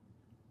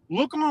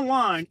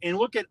online and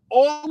look at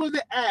all of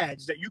the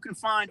ads that you can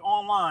find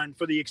online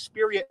for the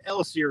Xperia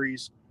L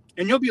series,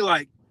 and you'll be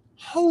like,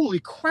 holy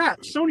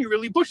crap, Sony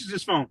really pushes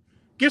this phone.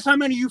 Guess how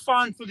many you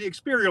find for the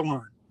Xperia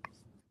line?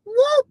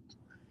 Whoop!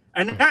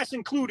 And that's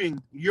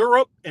including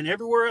Europe and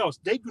everywhere else.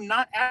 They do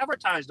not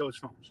advertise those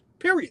phones,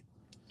 period.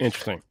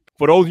 Interesting.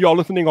 For those of y'all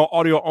listening on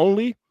audio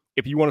only,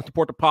 if you want to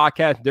support the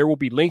podcast, there will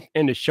be links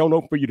in the show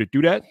notes for you to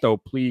do that. So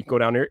please go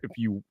down there if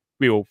you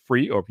feel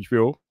free or if you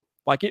feel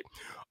like it.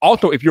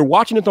 Also, if you're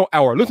watching this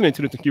or listening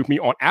to this, excuse me,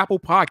 on Apple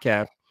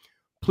Podcasts,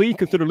 please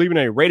consider leaving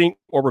a rating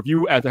or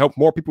review as to help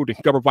more people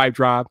discover Vibe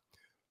Drive.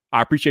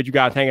 I appreciate you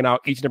guys hanging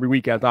out each and every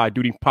week as I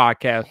do these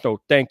podcasts.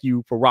 So thank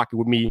you for rocking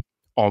with me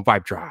on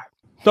Vibe Drive.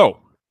 So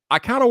I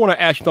kind of want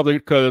to ask you something,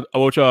 because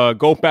which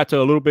goes back to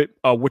a little bit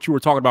of what you were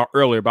talking about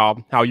earlier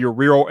about how you're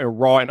real and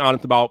raw and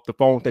honest about the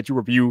phones that you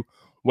review,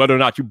 whether or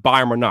not you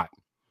buy them or not.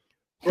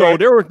 So right.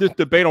 There was this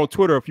debate on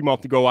Twitter a few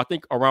months ago, I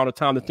think around the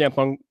time the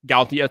Samsung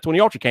Galaxy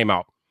S20 Ultra came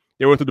out.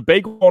 There was a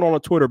debate going on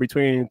Twitter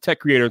between tech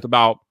creators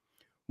about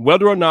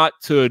whether or not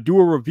to do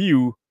a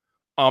review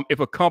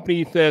if a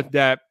company says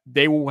that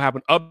they will have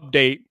an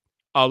update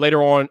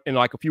later on in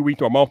like a few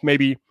weeks or a month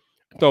maybe.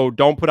 So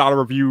don't put out a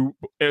review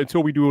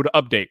until we do the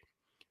update.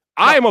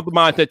 I am of the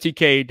mindset,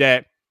 TK,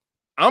 that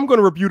I'm going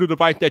to review the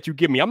device that you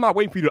give me. I'm not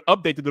waiting for you to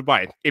update the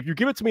device. If you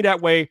give it to me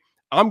that way,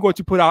 I'm going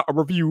to put out a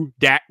review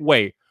that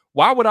way.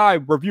 Why would I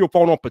review a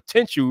phone on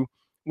potential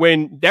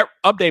when that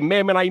update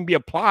may or may not even be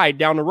applied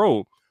down the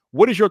road?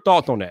 What is your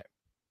thoughts on that?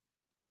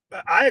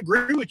 I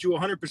agree with you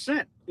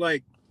 100%.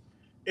 Like,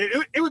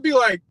 it would be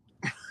like,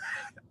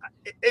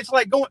 it's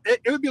like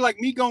it would be like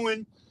me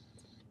going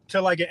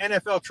to like an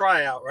NFL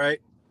tryout, right?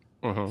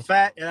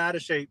 Fat and out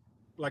of shape,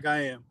 like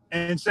I am,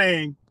 and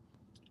saying,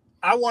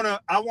 I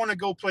wanna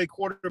go play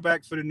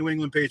quarterback for the New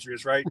England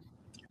Patriots, right?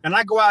 And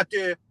I go out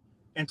there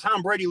and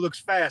Tom Brady looks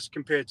fast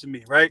compared to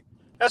me, right?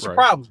 That's a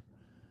problem.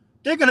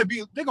 They're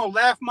gonna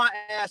laugh my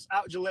ass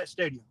out Gillette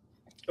Stadium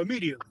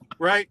immediately,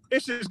 right?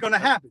 It's just gonna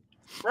happen,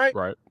 right?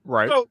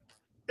 Right. So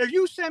if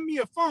you send me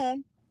a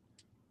phone,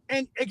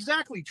 and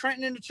exactly,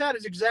 Trenton in the chat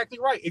is exactly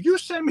right. If you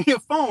send me a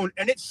phone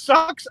and it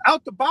sucks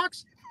out the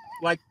box,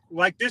 like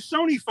this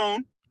Sony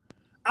phone,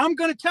 I'm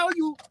gonna tell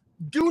you,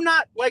 do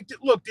not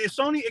look, the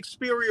Sony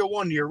Xperia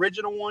 1, the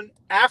original one,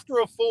 after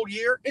a full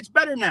year, it's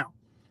better now.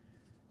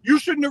 You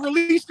shouldn't have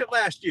released it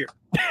last year.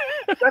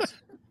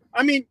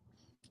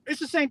 It's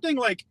the same thing.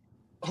 Like,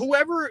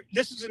 whoever,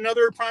 this is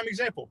another prime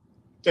example.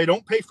 They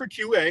don't pay for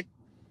QA.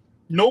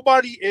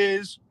 Nobody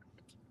is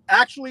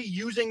actually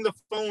using the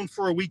phone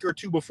for a week or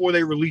two before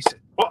they release it.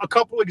 Well, a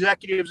couple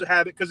executives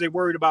have it because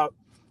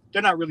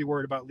they're not really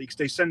worried about leaks.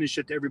 They send this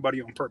shit to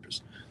everybody on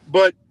purpose.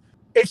 But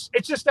it's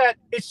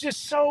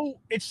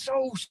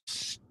so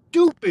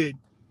stupid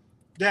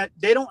that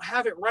they don't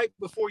have it right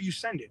before you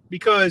send it,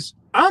 because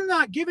I'm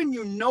not giving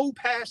you no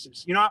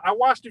passes. You know, I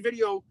watched a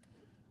video,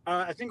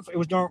 I think it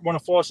was during one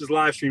of Floss's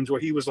live streams, where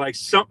he was like,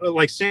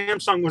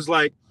 Samsung was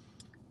like,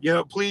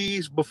 yeah,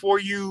 please, before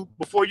you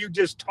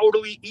just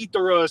totally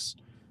ether us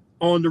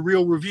on the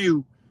real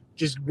review,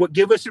 just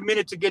give us a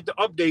minute to get the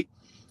update.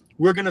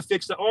 We're gonna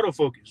fix the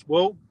autofocus.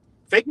 Well,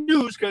 fake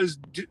news, because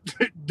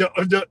the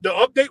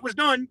update was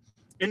done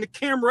and the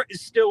camera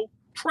is still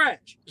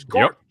trash. It's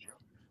garbage. Yep.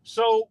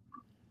 So,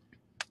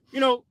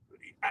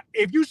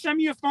 if you send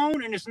me a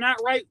phone and it's not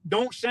right,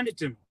 don't send it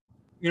to me.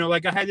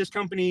 Like I had this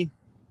company,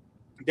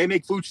 they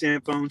make food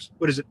stamp phones.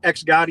 What is it,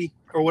 X-Gotti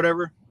or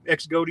whatever?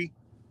 X-Gotti?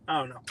 I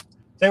don't know.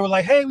 They were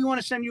like, hey, we want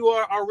to send you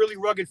our really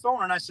rugged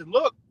phone. And I said,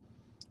 look,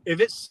 if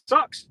it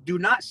sucks, do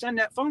not send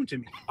that phone to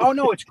me. Oh,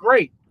 no, it's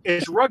great.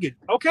 It's rugged.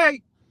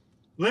 Okay,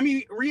 let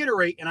me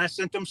reiterate. And I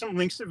sent them some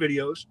links to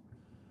videos.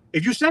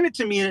 If you send it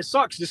to me and it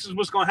sucks, this is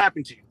what's going to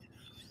happen to you.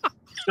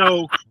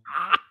 So,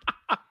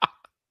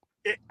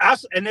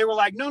 and they were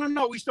like,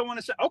 no, we still want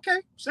to send.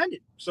 Okay, send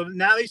it. So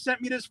now they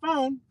sent me this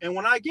phone. And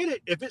when I get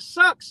it, if it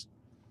sucks,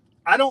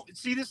 I don't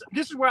see this.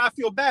 This is where I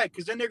feel bad,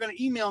 because then they're going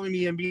to email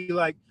me and be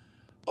like,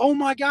 oh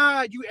my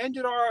God, you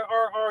ended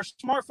our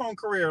smartphone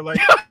career. Like,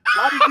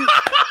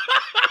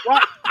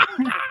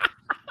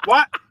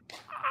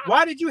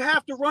 why did you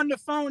have to run the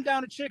phone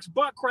down a chick's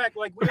butt crack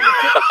like we're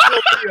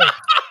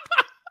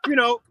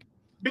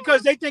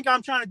because they think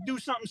I'm trying to do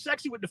something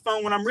sexy with the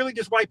phone when I'm really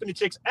just wiping the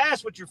chick's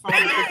ass with your phone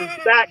because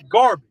it's that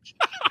garbage.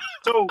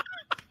 So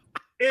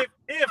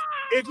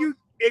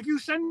if you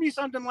send me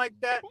something like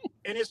that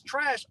and it's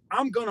trash,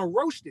 I'm gonna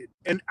roast it.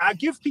 And I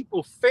give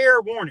people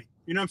fair warning.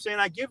 You know what I'm saying?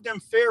 I give them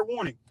fair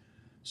warning.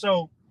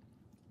 So,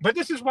 but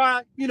this is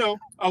why,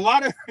 a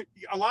lot of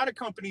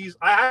companies,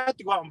 I have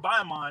to go out and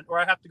buy mine, or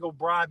I have to go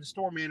bribe the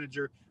store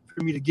manager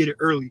for me to get it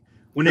early.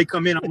 When they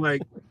come in, I'm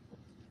like,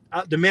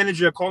 the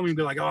manager called me and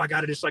be like, oh, I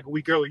got it just like a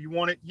week early. You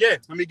want it? Yeah,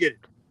 let me get it.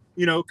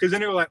 Because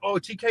then they were like, oh,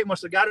 TK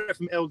must have got it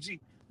from LG.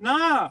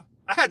 Nah,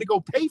 I had to go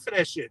pay for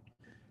that shit.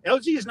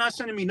 LG is not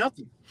sending me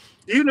nothing,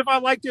 even if I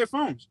like their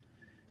phones.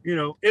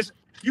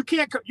 You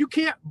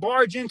can't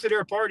barge into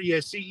their party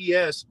at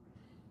CES.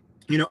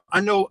 I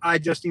know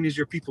Justine is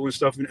your people and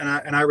stuff,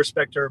 and I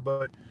respect her,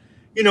 but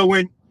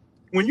when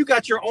you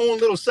got your own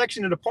little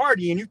section of the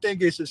party and you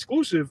think it's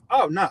exclusive,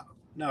 oh no,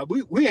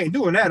 we ain't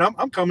doing that.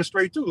 I'm coming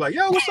straight through, like,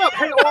 yo, what's up?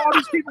 Hey, all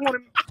these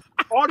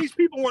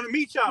people want to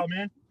meet y'all,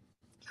 man.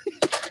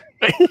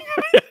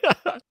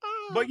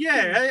 But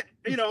yeah,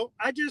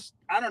 I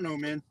don't know,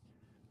 man.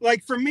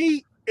 Like, for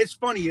me, it's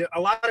funny. A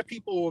lot of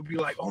people will be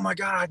like, oh my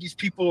God, these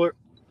people are,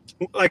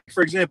 like,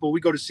 for example, we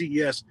go to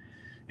CES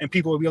and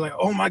people will be like,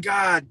 oh my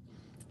God,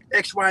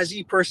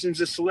 XYZ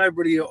person's a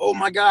celebrity, or oh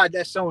my God,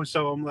 that's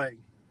so-and-so. I'm like,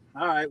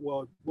 all right,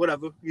 well,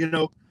 whatever,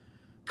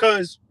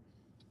 because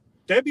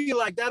they'd be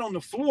like that on the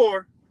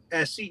floor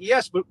at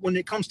CES, but when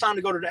it comes time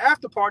to go to the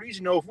after parties,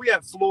 if we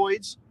had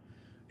Floyd's,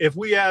 if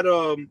we had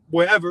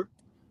wherever,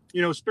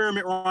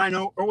 Spearmint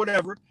Rhino or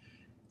whatever,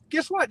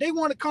 guess what? They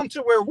want to come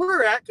to where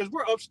we're at because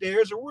we're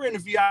upstairs or we're in the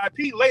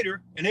VIP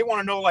later, and they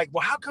want to know, like,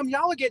 well, how come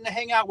y'all are getting to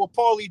hang out with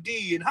Paulie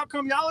D, and how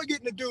come y'all are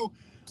getting to do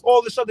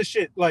all this other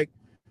shit? Like,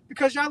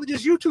 because y'all are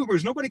just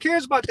YouTubers. Nobody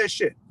cares about that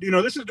shit.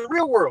 This is the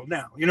real world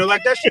now.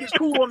 Like, that shit is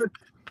cool on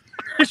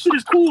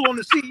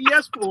the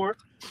CES floor.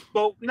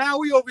 But now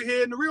we over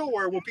here in the real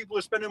world where people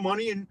are spending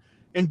money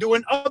and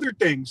doing other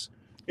things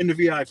in the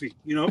VIP.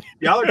 Y'all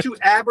are too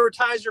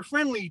advertiser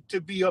friendly to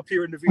be up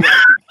here in the VIP.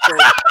 So,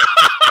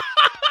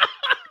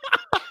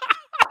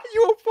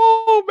 you a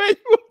fool, man.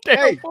 You a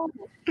damn fool.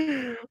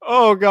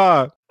 Oh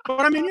God.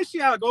 But I mean, you see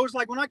how it goes.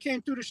 Like, when I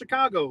came through to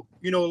Chicago,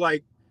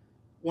 like,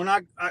 when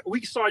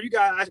we saw you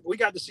guys, we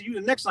got to see you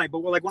the next night. But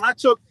like, when I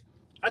took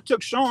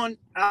Sean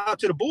out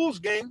to the Bulls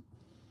game,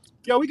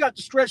 we got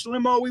the stretch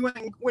limo. We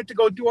went to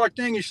go do our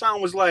thing, and Sean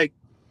was like,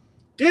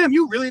 "Damn,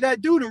 you really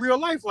that dude in real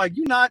life? Like,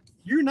 you're not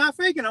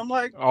faking." I'm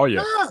like, "Oh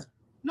yeah,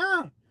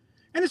 nah."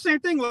 And the same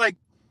thing, like,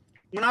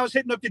 when I was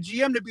hitting up the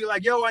GM to be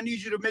like, "Yo, I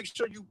need you to make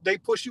sure they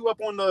push you up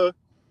on the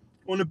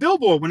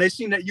billboard." When they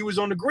seen that you was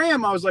on the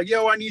gram, I was like,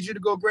 "Yo, I need you to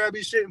go grab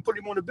his shit and put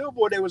him on the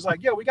billboard." They was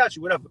like, "Yo, we got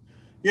you, whatever."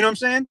 You know what I'm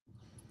saying?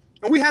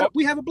 And we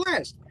have a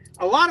blast.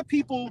 A lot of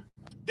people,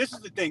 this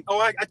is the thing.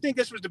 Oh, I think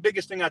this was the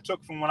biggest thing I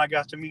took from when I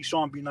got to meet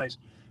Sean B. Nice,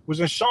 was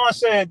when Sean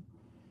said,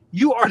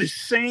 you are the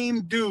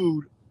same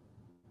dude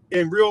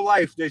in real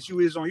life that you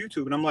is on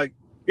YouTube. And I'm like,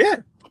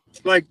 yeah.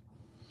 Like,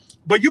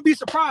 but you'd be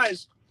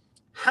surprised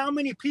how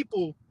many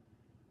people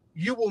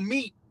you will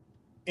meet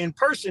in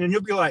person and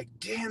you'll be like,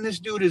 damn, this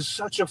dude is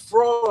such a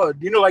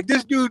fraud. Like,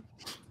 this dude,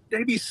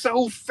 they be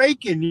so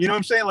faking. You know what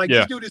I'm saying? Like,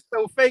 This dude is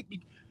so fake.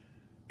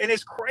 And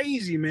it's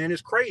crazy, man.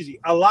 It's crazy.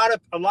 A lot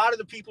of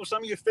the people,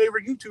 some of your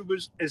favorite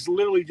YouTubers, is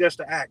literally just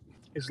to act.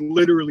 It's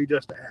literally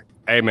just to act.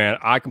 Hey, man,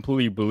 I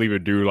completely believe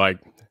it, dude. Like,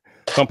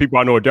 some people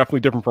I know are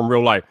definitely different from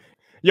real life.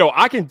 Yo,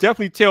 I can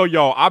definitely tell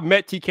y'all, I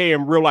met TK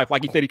in real life.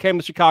 Like he said, he came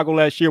to Chicago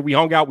last year. We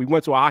hung out. We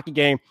went to a hockey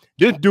game.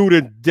 This dude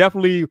is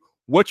definitely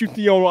what you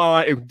see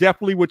online. Is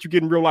definitely what you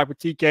get in real life with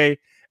TK.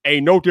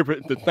 Ain't no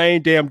different. The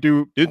same damn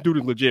dude. This dude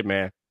is legit,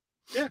 man.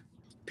 Yeah.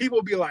 People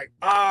will be like,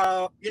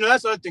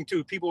 that's the other thing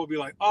too. People will be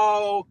like,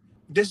 oh,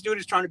 this dude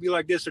is trying to be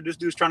like this, or this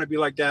dude's trying to be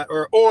like that,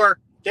 or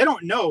they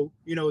don't know,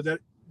 that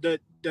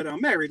that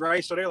I'm married,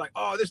 right? So they're like,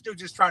 oh, this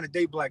dude's just trying to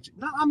date black chick.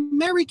 No, I'm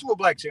married to a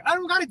black chick. I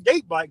don't got to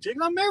date black chicks.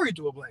 I'm married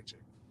to a black chick.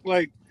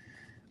 Like,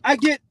 I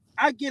get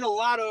a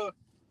lot of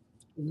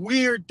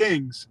weird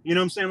things. You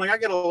know what I'm saying? Like, I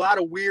get a lot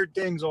of weird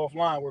things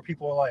offline where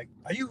people are like,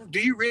 do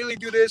you really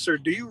do this? Or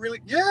do you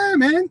really? Yeah,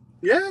 man.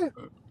 Yeah.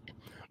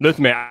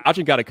 Listen, man, I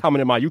just got a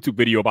comment in my YouTube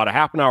video about a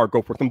half an hour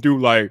ago for some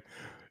dude like,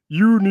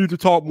 you need to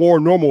talk more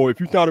normal. If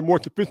you sounded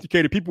more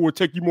sophisticated, people would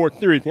take you more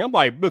seriously. I'm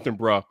like, listen,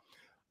 bro.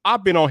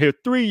 I've been on here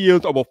 3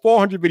 years, over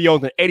 400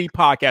 videos and 80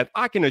 podcasts.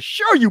 I can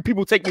assure you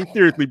people take me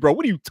seriously, bro.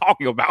 What are you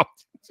talking about?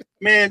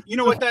 Man, you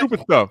know what? Stupid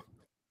stuff.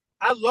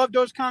 I love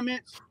those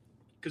comments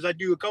because I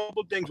do a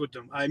couple things with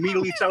them. I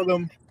immediately tell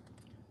them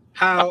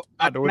how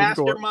I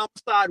master their mom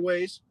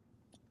sideways,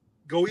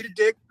 go eat a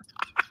dick,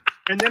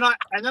 and then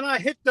I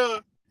hit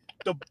the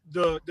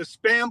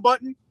spam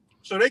button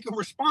so they can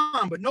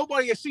respond, but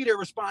nobody will see their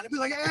response. They'll be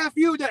like, F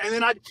you, and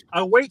then I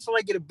wait till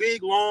I get a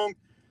big long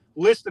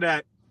list of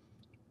that.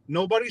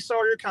 Nobody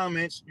saw your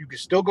comments. You can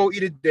still go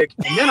eat a dick.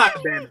 And then I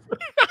ban them.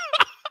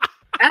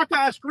 After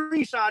I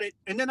screenshot it,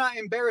 and then I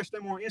embarrass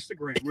them on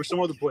Instagram or some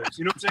other place.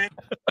 You know what I'm saying?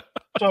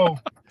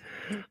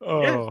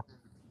 So,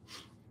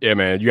 yeah,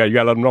 man. You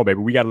gotta let them know, baby.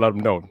 We gotta let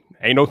them know.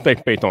 Ain't no safe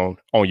space on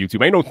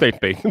YouTube. Ain't no safe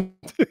space.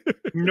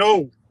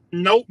 No,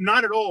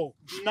 not at all.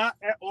 Not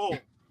at all.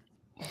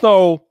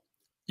 So,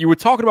 you were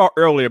talking about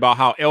earlier about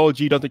how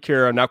LG doesn't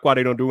care, and that's why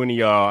they don't do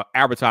any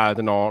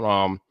advertising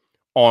on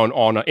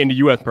in the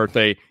US per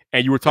se.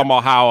 And you were talking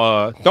about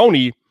how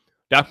Sony,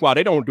 that's why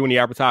they don't do any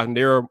advertising.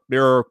 They're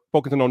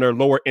focusing on their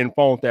lower end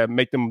phones that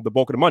make them the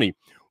bulk of the money.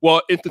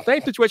 Well, it's the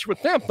same situation with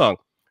Samsung.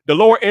 The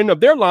lower end of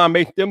their line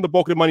makes them the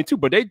bulk of the money too,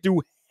 but they do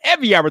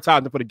heavy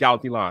advertising for the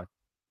Galaxy line.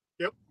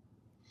 Yep.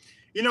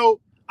 You know,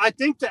 I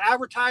think the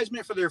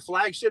advertisement for their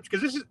flagships,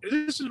 because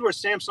this is where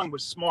Samsung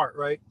was smart,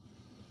 right?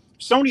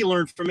 Sony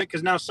learned from it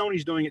because now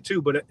Sony's doing it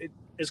too, but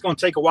it's going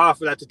to take a while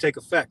for that to take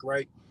effect,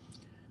 right?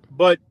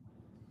 But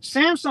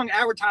Samsung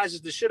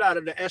advertises the shit out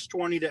of the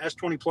S20, the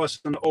S20 Plus,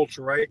 and the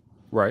Ultra, right?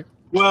 Right.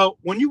 Well,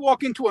 when you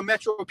walk into a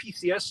Metro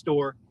PCS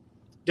store,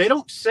 they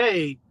don't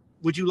say,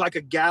 would you like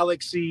a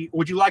Galaxy,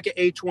 would you like an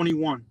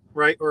A21,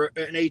 right? Or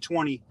an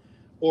A20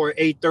 or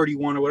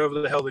A31 or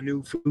whatever the hell the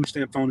new food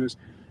stamp phone is.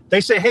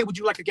 They say, hey, would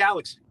you like a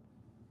Galaxy,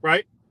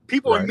 right?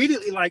 People are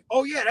immediately like,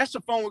 oh, yeah, that's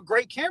a phone with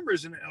great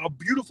cameras and a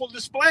beautiful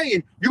display,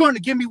 and you're going to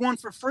give me one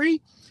for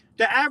free?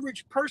 The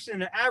average person,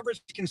 the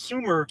average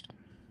consumer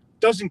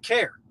doesn't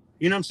care.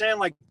 You know what I'm saying?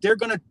 Like they're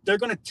gonna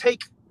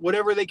take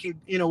whatever they can,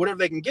 whatever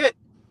they can get.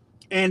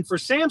 And for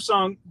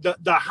Samsung,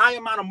 the high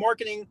amount of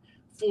marketing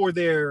for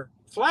their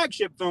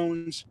flagship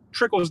phones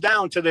trickles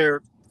down to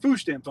their food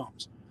stamp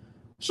phones,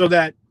 so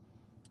that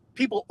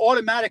people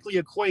automatically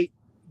equate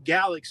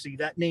Galaxy,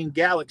 that name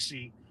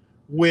Galaxy,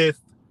 with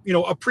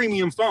a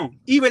premium phone,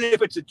 even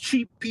if it's a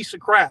cheap piece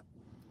of crap.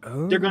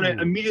 Oh. They're gonna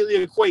immediately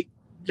equate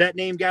that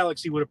name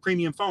Galaxy with a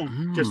premium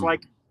phone, just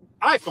like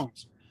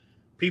iPhones.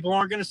 People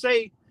aren't gonna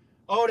say,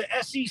 oh, the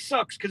SE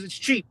sucks because it's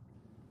cheap.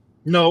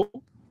 No,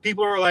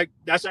 people are like,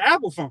 that's an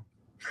Apple phone.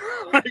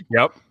 Like,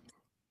 yep.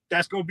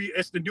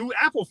 It's the new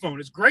Apple phone.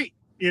 It's great,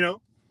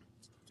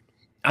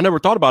 I never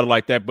thought about it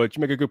like that, but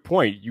you make a good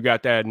point. You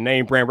got that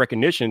name brand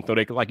recognition, so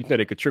they could, like you said,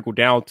 they could trickle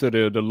down to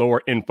the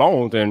lower end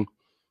phones, and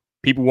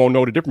people won't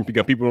know the difference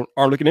because people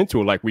aren't looking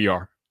into it like we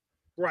are.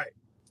 Right.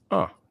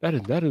 Oh, that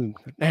is. Man,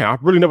 I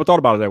really never thought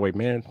about it that way,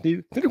 man.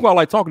 This is why I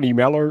like talking to you,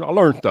 man. I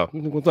learn stuff.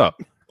 What's up?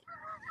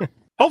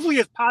 Hopefully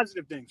it's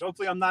positive things.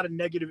 Hopefully I'm not a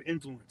negative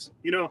influence.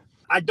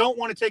 I don't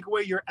want to take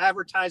away your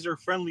advertiser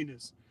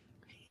friendliness.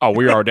 Oh,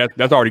 we are.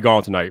 That's already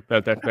gone tonight.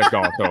 That's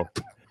gone. So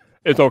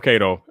it's okay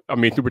though. I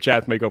mean, super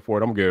chats make up for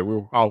it. I'm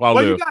good. I'll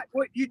live.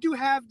 You do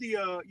have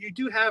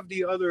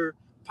the other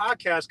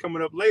podcast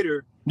coming up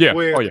later. Yeah.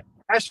 Where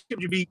that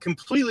should be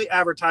completely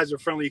advertiser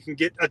friendly. You can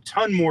get a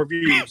ton more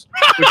views,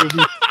 which will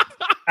be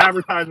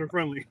advertiser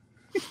friendly.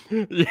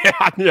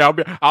 Yeah.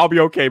 I'll be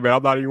okay, man.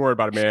 I'm not even worried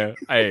about it, man.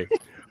 Hey.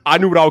 I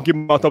knew what I was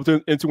getting myself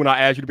into when I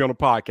asked you to be on the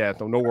podcast.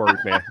 So no worries,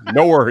 man.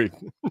 No worries.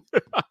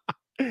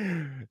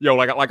 Yo,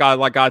 like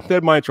I said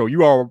in my intro,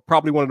 you are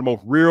probably one of the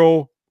most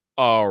real,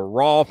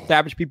 raw,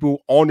 savage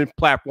people on this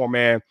platform,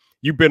 man.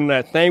 You've been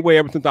that same way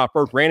ever since I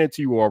first ran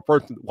into you or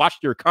first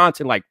watched your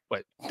content, like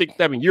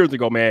 6-7 years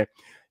ago, man.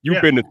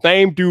 You've been the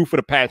same dude for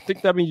the past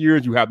 6-7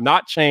 years. You have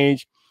not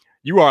changed.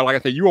 You are, like I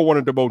said, you are one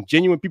of the most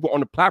genuine people on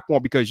the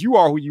platform because you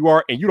are who you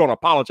are and you don't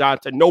apologize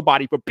to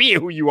nobody for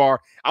being who you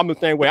are. I'm the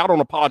same way. I don't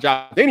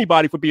apologize to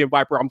anybody for being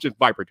Viper. I'm just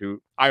Viper,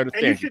 dude. I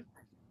understand.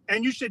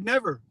 And you should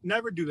never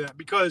do that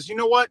because you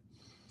know what?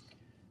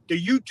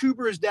 The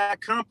YouTubers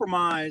that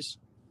compromise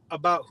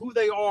about who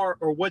they are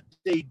or what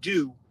they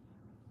do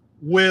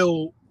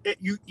you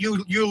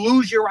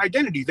lose your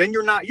identity. Then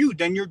you're not you.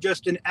 Then you're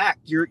just an act.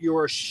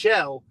 You're a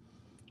shell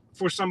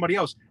for somebody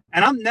else.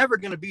 And I'm never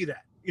going to be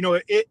that.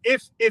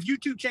 If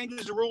YouTube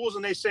changes the rules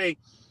and they say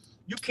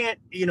you can't,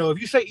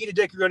 if you say eat a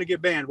dick, you're going to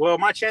get banned. Well,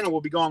 my channel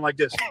will be gone like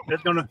this.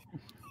 It's going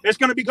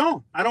to be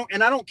gone. I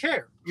don't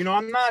care.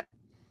 I'm not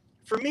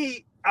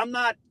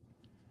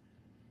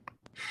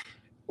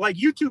like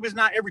YouTube is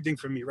not everything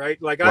for me, right?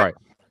 Like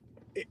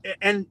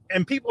and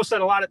people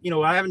said a lot of,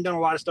 I haven't done a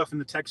lot of stuff in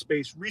the tech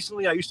space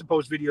recently. I used to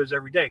post videos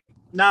every day.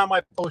 Now I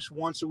might post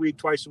once a week,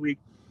 twice a week,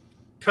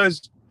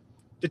 because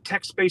the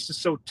tech space is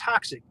so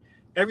toxic.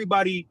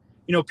 Everybody,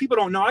 people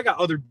don't know I got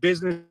other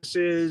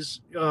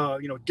businesses,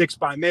 Dick's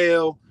by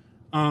Mail,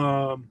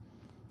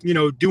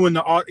 doing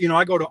the,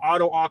 I go to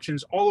auto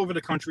auctions all over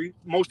the country.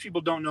 Most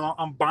people don't know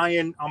I'm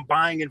buying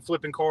and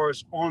flipping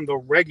cars on the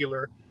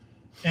regular.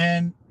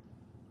 And,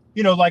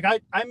 like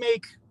I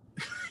make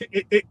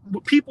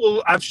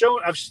people, I've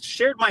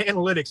shared my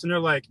analytics, and they're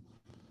like,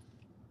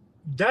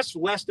 that's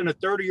less than a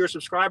third of your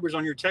subscribers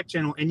on your tech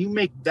channel, and you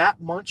make that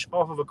much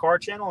off of a car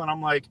channel. And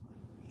I'm like,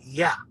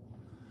 yeah,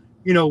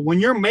 when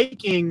you're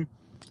making,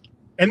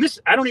 and this,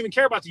 I don't even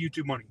care about the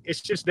YouTube money.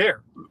 It's just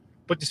there.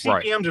 But the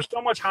CPMs are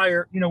so much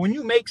higher. When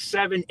you make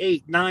 $7,000,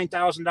 $8,000,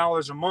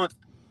 $9,000 a month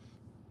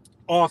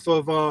off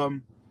of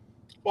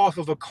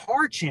a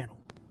car channel,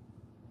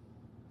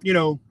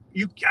 you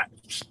got,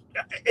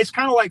 it's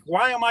kind of like,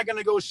 why am I going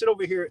to go sit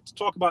over here to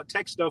talk about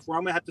tech stuff where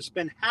I'm going to have to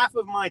spend half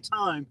of my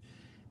time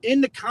in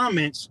the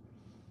comments,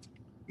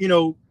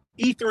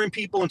 ethering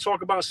people and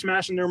talk about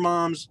smashing their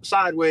moms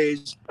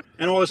sideways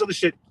and all this other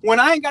shit, when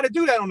I ain't got to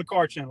do that on the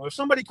car channel. If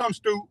somebody comes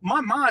through,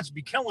 my mods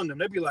be killing them.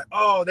 They'd be like,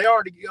 oh, they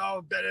already,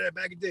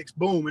 bag of dicks,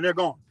 boom, and they're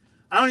gone.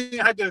 I don't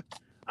even have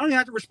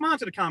to respond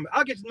to the comment.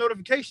 I'll get the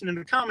notification and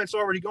the comment's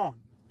already gone.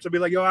 So be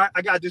like, yo,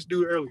 I got this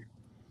dude earlier.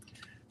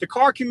 The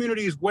car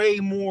community is way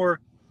more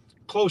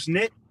close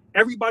knit.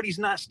 Everybody's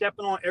not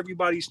stepping on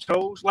everybody's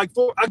toes. Like,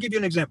 I'll give you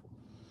an example.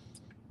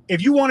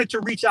 If you wanted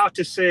to reach out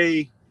to,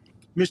 say,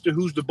 Mr.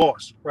 Who's the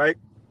Boss, right?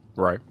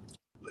 Right.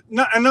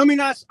 No, and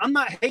I'm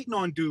not hating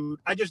on dude.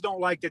 I just don't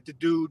like that the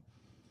dude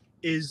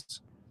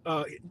is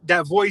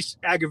that voice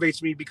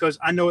aggravates me, because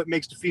I know it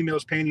makes the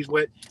females' panties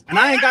wet, and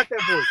I ain't got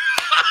that voice.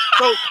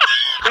 So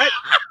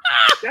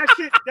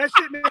that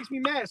shit makes me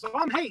mad. So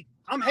I'm hating.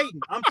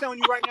 I'm telling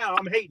you right now,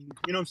 I'm hating.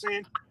 You know what I'm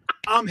saying?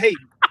 I'm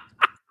hating.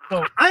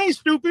 So I ain't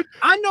stupid.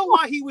 I know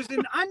why he was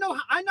in. I know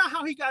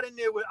how he got in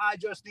there with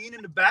iJustine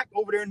in the back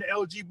over there in the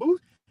LG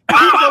booth. He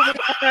was over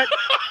there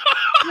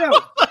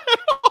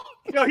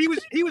on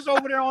that, he was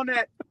over there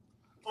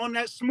on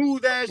that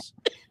smooth ass,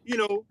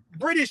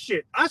 British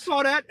shit. I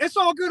saw that. It's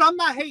all good. I'm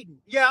not hating.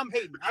 Yeah, I'm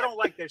hating. I don't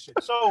like that shit.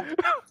 So,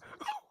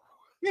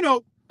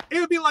 it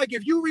would be like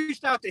if you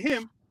reached out to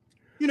him,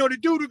 the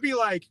dude would be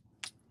like,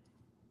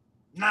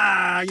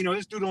 nah,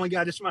 this dude only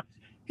got this smile.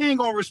 He ain't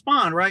gonna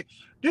respond, right?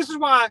 This is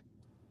why,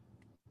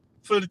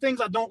 for the things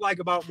I don't like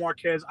about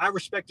Marquez, I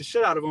respect the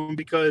shit out of him,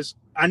 because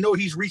I know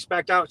he's reached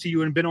back out to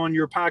you and been on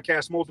your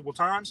podcast multiple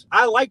times.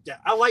 I like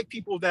that. I like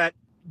people that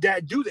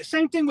do that.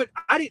 Same thing with,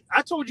 I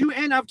told you,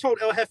 and I've told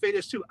El Jefe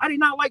this too. I did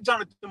not like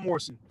Jonathan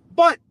Morrison,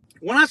 but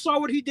when I saw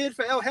what he did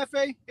for El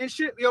Jefe and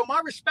shit,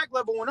 my respect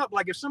level went up.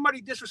 Like, if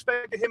somebody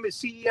disrespected him at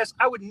CES,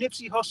 I would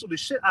Nipsey hustle the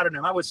shit out of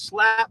them. I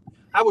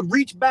would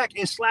reach back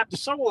and slap the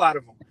soul out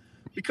of him,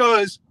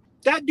 because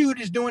that dude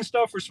is doing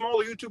stuff for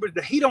smaller YouTubers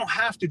that he don't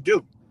have to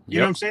do. You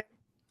know what I'm saying?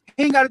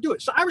 He ain't got to do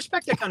it. So I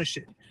respect that kind of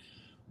shit.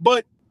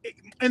 But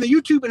in the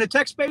YouTube and the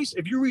tech space,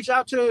 if you reach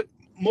out to,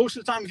 most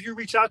of the time, if you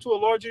reach out to a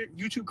larger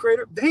YouTube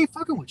creator, they ain't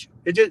fucking with you.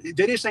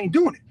 They just ain't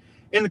doing it.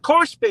 In the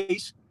car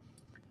space,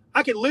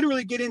 I could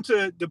literally get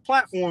into the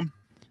platform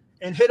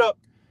and hit up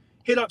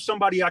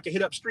somebody. I could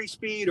hit up Street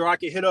Speed, or I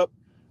could hit up,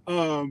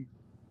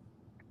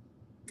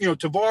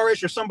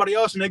 Tavares or somebody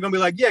else, and they're gonna be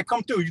like, yeah,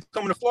 come through. You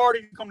come to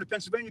Florida, you come to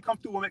Pennsylvania, come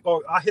through.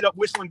 Or I hit up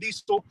Whistling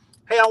Diesel.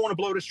 Hey, I want to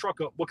blow this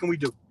truck up. What can we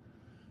do?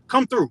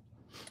 Come through.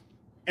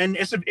 And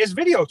it's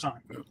video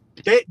time.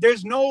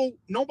 There's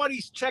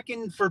nobody's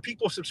checking for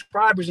people's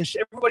subscribers and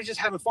shit. Everybody's just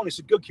having fun. It's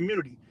a good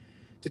community.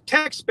 The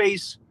tech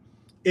space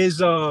is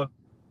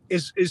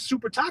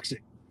super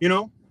toxic,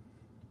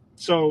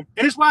 So,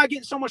 and it's why I get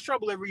in so much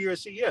trouble every year at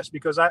CES,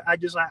 because I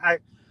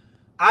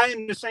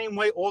am the same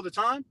way all the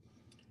time.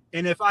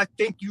 And if I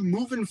think you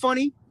moving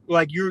funny,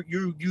 like you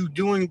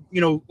doing,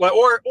 like,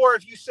 or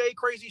if you say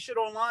crazy shit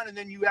online and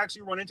then you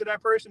actually run into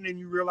that person and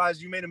you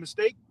realize you made a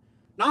mistake,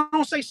 now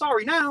don't say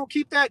sorry now.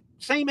 Keep that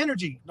same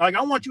energy. Like,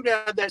 I want you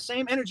to have that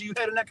same energy you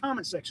had in that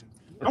comment section.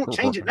 Don't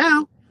change it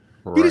now.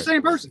 Be the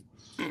same person.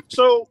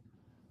 So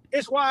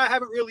it's why I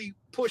haven't really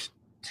pushed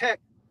tech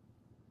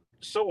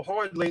so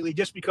hard lately,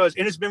 just because,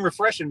 and it's been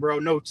refreshing, bro.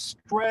 No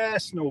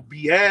stress, no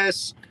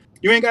BS.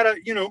 You ain't gotta,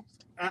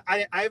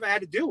 I haven't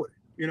had to deal with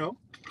it, No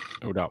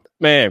doubt,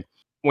 man.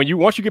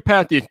 Once you get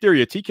past the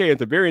exterior, TK is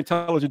a very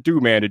intelligent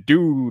dude, man. The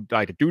dude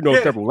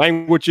knows several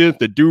languages.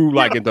 The dude,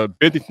 is a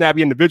business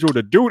snappy individual.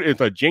 The dude is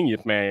a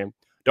genius, man.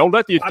 Don't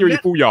let the exterior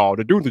fool y'all.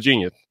 The dude's a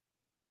genius.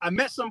 I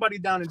met somebody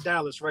down in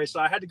Dallas, right? So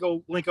I had to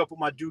go link up with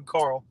my dude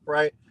Carl,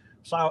 right?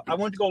 So I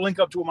went to go link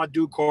up with my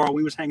dude Carl.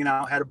 We was hanging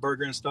out, had a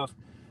burger and stuff,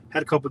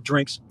 had a couple of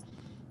drinks,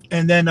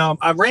 and then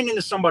I ran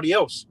into somebody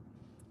else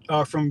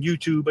from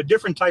YouTube, a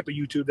different type of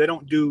YouTube. They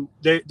don't do,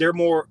 they're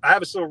more, I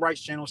have a civil rights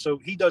channel, so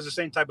he does the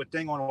same type of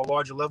thing on a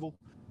larger level.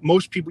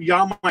 Most people,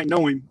 y'all might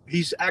know him.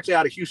 He's actually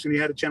out of Houston. He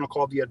had a channel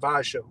called The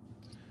Advise Show.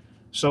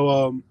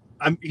 So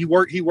he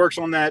works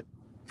on that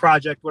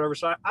project, whatever.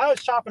 So I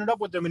was chopping it up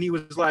with him, and he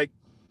was like,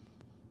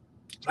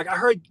 like I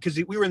heard, because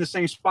we were in the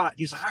same spot.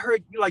 He's like, I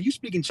heard you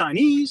speaking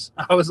Chinese.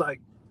 I was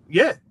like,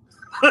 yeah.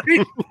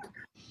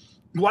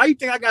 Why do you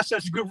think I got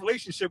such a good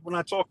relationship when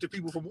I talk to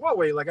people from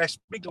Huawei? Like I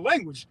speak the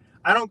language.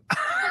 I don't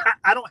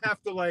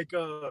have to like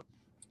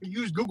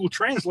use Google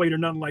Translate or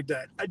nothing like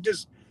that. I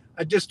just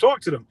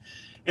talk to them.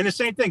 And the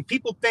same thing,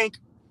 people think,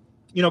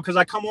 because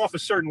I come off a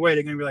certain way,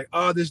 they're gonna be like,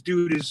 oh, this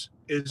dude is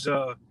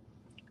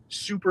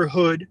super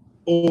hood,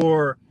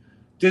 or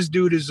this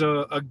dude is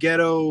a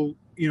ghetto,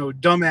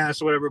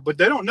 dumbass or whatever. But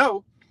they don't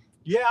know.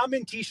 Yeah, I'm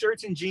in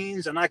t-shirts and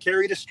jeans and I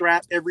carry the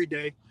strap every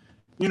day,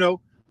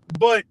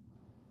 but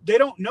they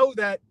don't know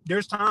that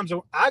there's times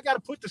I got to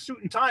put the suit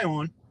and tie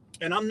on,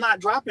 and I'm not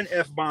dropping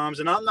F-bombs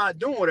and I'm not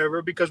doing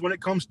whatever, because when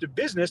it comes to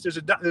business, there's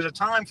a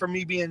time for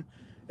me being,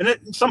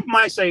 and some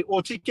might say,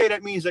 well, TK,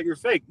 that means that you're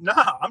fake.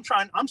 Nah,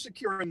 I'm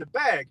securing the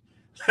bag.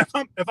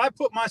 If I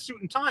put my suit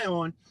and tie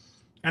on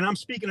and I'm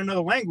speaking another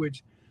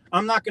language,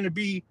 I'm not going to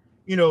be,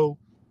 if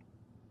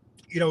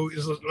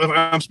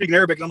I'm speaking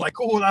Arabic, and I'm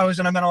like, oh, and I'm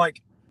going to like,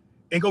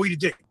 and go eat a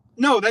dick.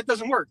 No, that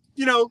doesn't work.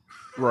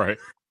 Right.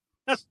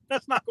 That's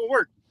not going to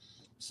work.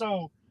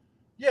 So,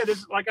 yeah,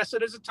 like I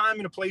said, there's a time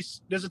and a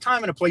place. There's a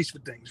time and a place for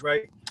things,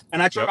 right?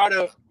 And I try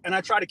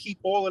to keep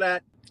all of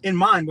that in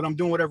mind when I'm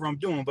doing whatever I'm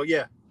doing. But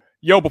yeah.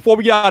 Yo, before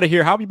we get out of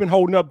here, how have you been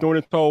holding up during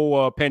this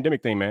whole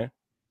pandemic thing, man?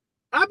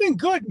 I've been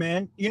good,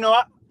 man.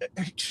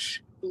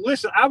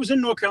 Listen, I was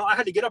in North Carolina. I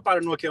had to get up out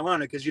of North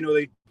Carolina because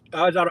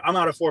I'm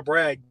out of Fort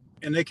Bragg,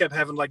 and they kept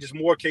having like just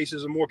more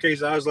cases and more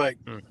cases. I was like,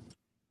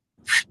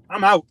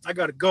 I'm out. I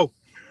gotta go.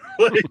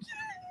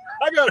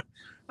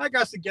 I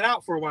got to get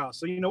out for a while.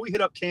 So, we hit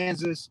up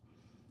Kansas.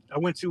 I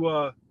went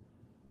to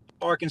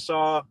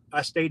Arkansas.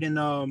 I stayed in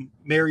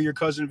Mary or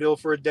Cousinville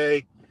for a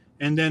day.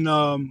 And then,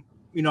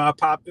 I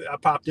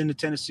popped into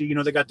Tennessee.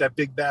 They got that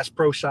Big Bass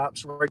Pro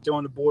Shops right there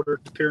on the border,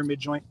 the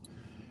Pyramid joint.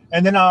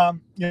 And then, I've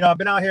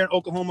been out here in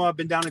Oklahoma. I've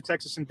been down in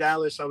Texas and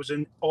Dallas. I was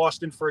in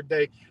Austin for a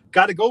day.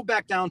 Got to go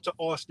back down to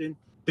Austin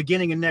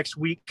beginning of next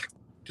week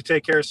to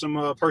take care of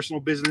some personal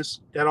business.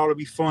 That ought to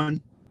be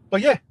fun.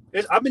 But yeah,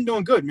 I've been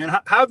doing good, man.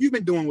 How have you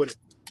been doing with it?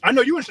 I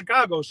know you in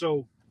Chicago,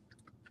 so.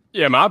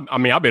 Yeah, man.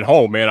 I've been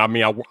home,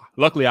 man.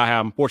 Luckily,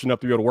 I'm fortunate enough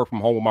to be able to work from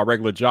home with my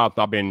regular job.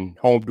 So I've been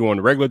home doing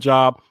the regular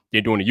job,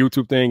 then doing the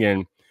YouTube thing,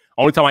 and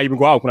only time I even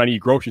go out when I need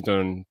groceries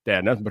and that.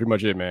 And that's pretty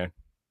much it, man.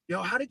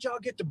 Yo, how did y'all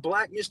get the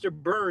Black Mr.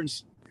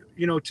 Burns,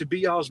 to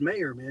be y'all's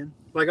mayor, man?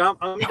 Like I'm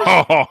just,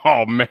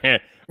 oh man.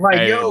 Like,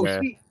 hey, yo,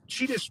 man.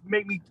 She just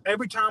make me,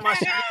 every time I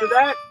see her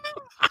that,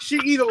 she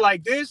either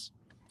like this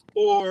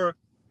or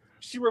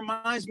she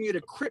reminds me of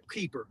the Crypt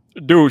Keeper.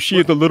 Dude, she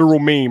is a literal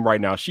meme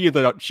right now. She is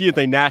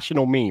a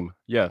national meme.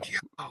 Yes.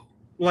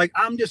 Like,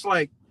 I'm just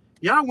like,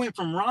 y'all went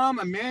from Rahm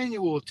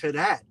Emanuel to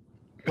that.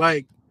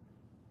 Like,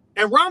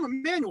 and Rahm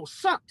Emanuel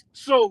sucked.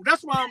 So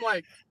that's why I'm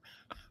like,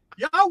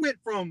 y'all went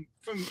from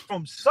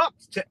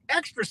sucked to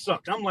extra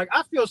sucked. I'm like,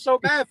 I feel so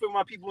bad for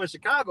my people in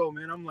Chicago,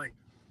 man. I'm like,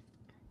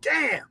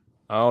 damn.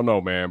 I don't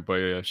know, man, but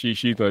yeah,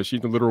 she's a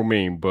literal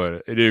meme,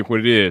 but it is what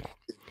it is.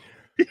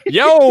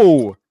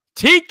 Yo,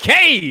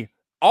 TK,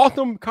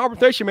 awesome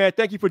conversation, man.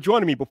 Thank you for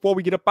joining me. Before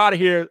we get up out of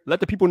here, let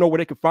the people know where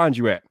they can find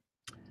you at.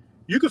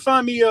 You can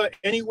find me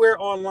anywhere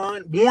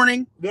online.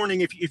 Warning,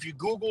 if you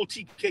Google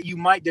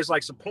TK, there's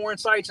like some porn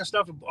sites and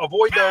stuff.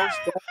 Avoid those.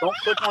 Don't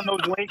click on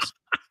those links.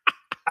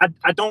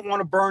 I don't want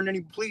to burn any.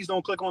 Please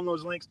don't click on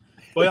those links.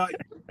 But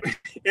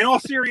in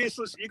all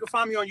seriousness, you can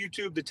find me on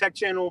YouTube. The tech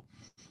channel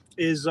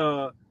is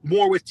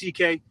More with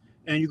TK,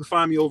 and you can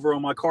find me over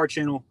on my car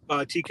channel,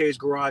 TK's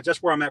Garage.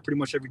 That's where I'm at pretty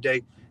much every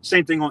day.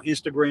 Same thing on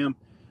Instagram.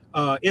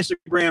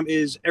 Instagram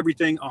is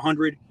everything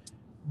 100.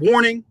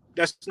 Warning,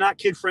 that's not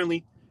kid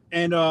friendly.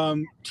 And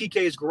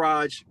TK's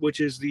Garage,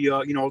 which is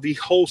the the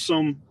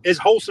wholesome, as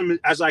wholesome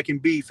as I can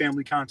be,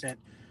 family content,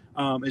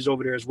 is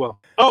over there as well.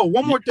 Oh,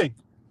 one more thing.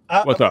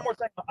 What's up? One more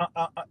thing.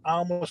 I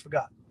almost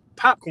forgot.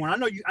 Popcorn. I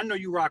know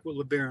you rock with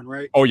LeBaron,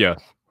 right? Oh yeah.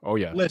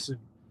 Listen,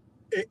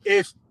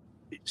 if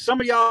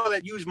some of y'all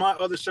that use my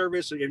other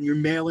service and you're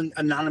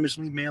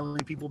anonymously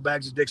mailing people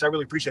bags of dicks, I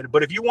really appreciate it.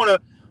 But if you want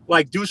to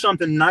like do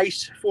something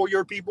nice for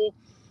your people,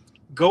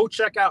 go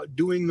check out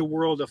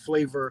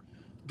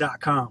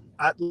doingtheworldofflavor.com.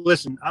 I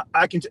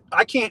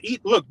can't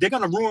eat. Look, they're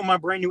gonna ruin my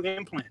brand new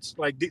implants.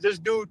 Like this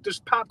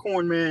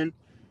popcorn, man,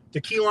 the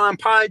key lime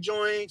pie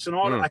joints and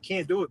all that. I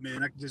can't do it,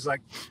 man. I just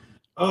like,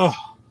 oh.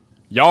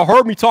 Y'all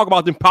heard me talk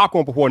about them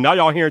popcorn before. Now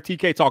y'all hearing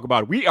TK talk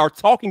about it. We are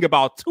talking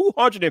about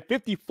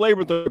 250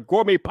 flavors of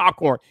gourmet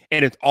popcorn,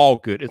 and it's all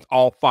good. It's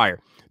all fire.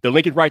 The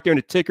link is right there in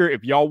the ticker.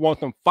 If y'all want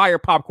some fire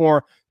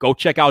popcorn, go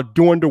check out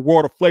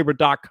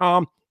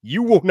doingtheworldoffflavor.com.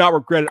 You will not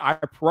regret it. I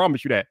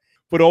promise you that.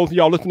 For those of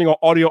y'all listening on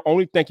audio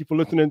only, thank you for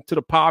listening to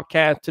the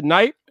podcast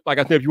tonight. Like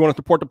I said, if you want to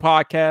support the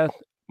podcast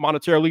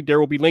monetarily, there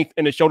will be links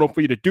in the show notes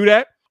for you to do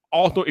that.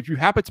 Also, if you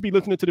happen to be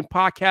listening to the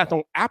podcast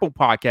on Apple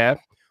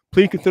Podcasts,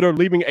 please consider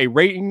leaving a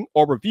rating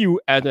or review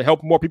as it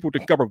helps more people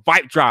discover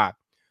Vibe Drive.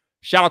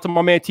 Shout out to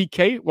my man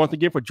TK once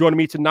again for joining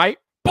me tonight.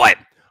 But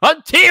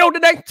until the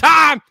next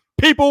time,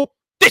 people,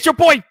 this your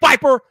boy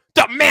Viper,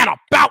 the man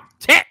about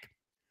tech.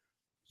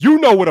 You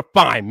know where to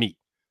find me.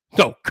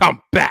 So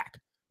come back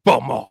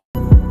for more.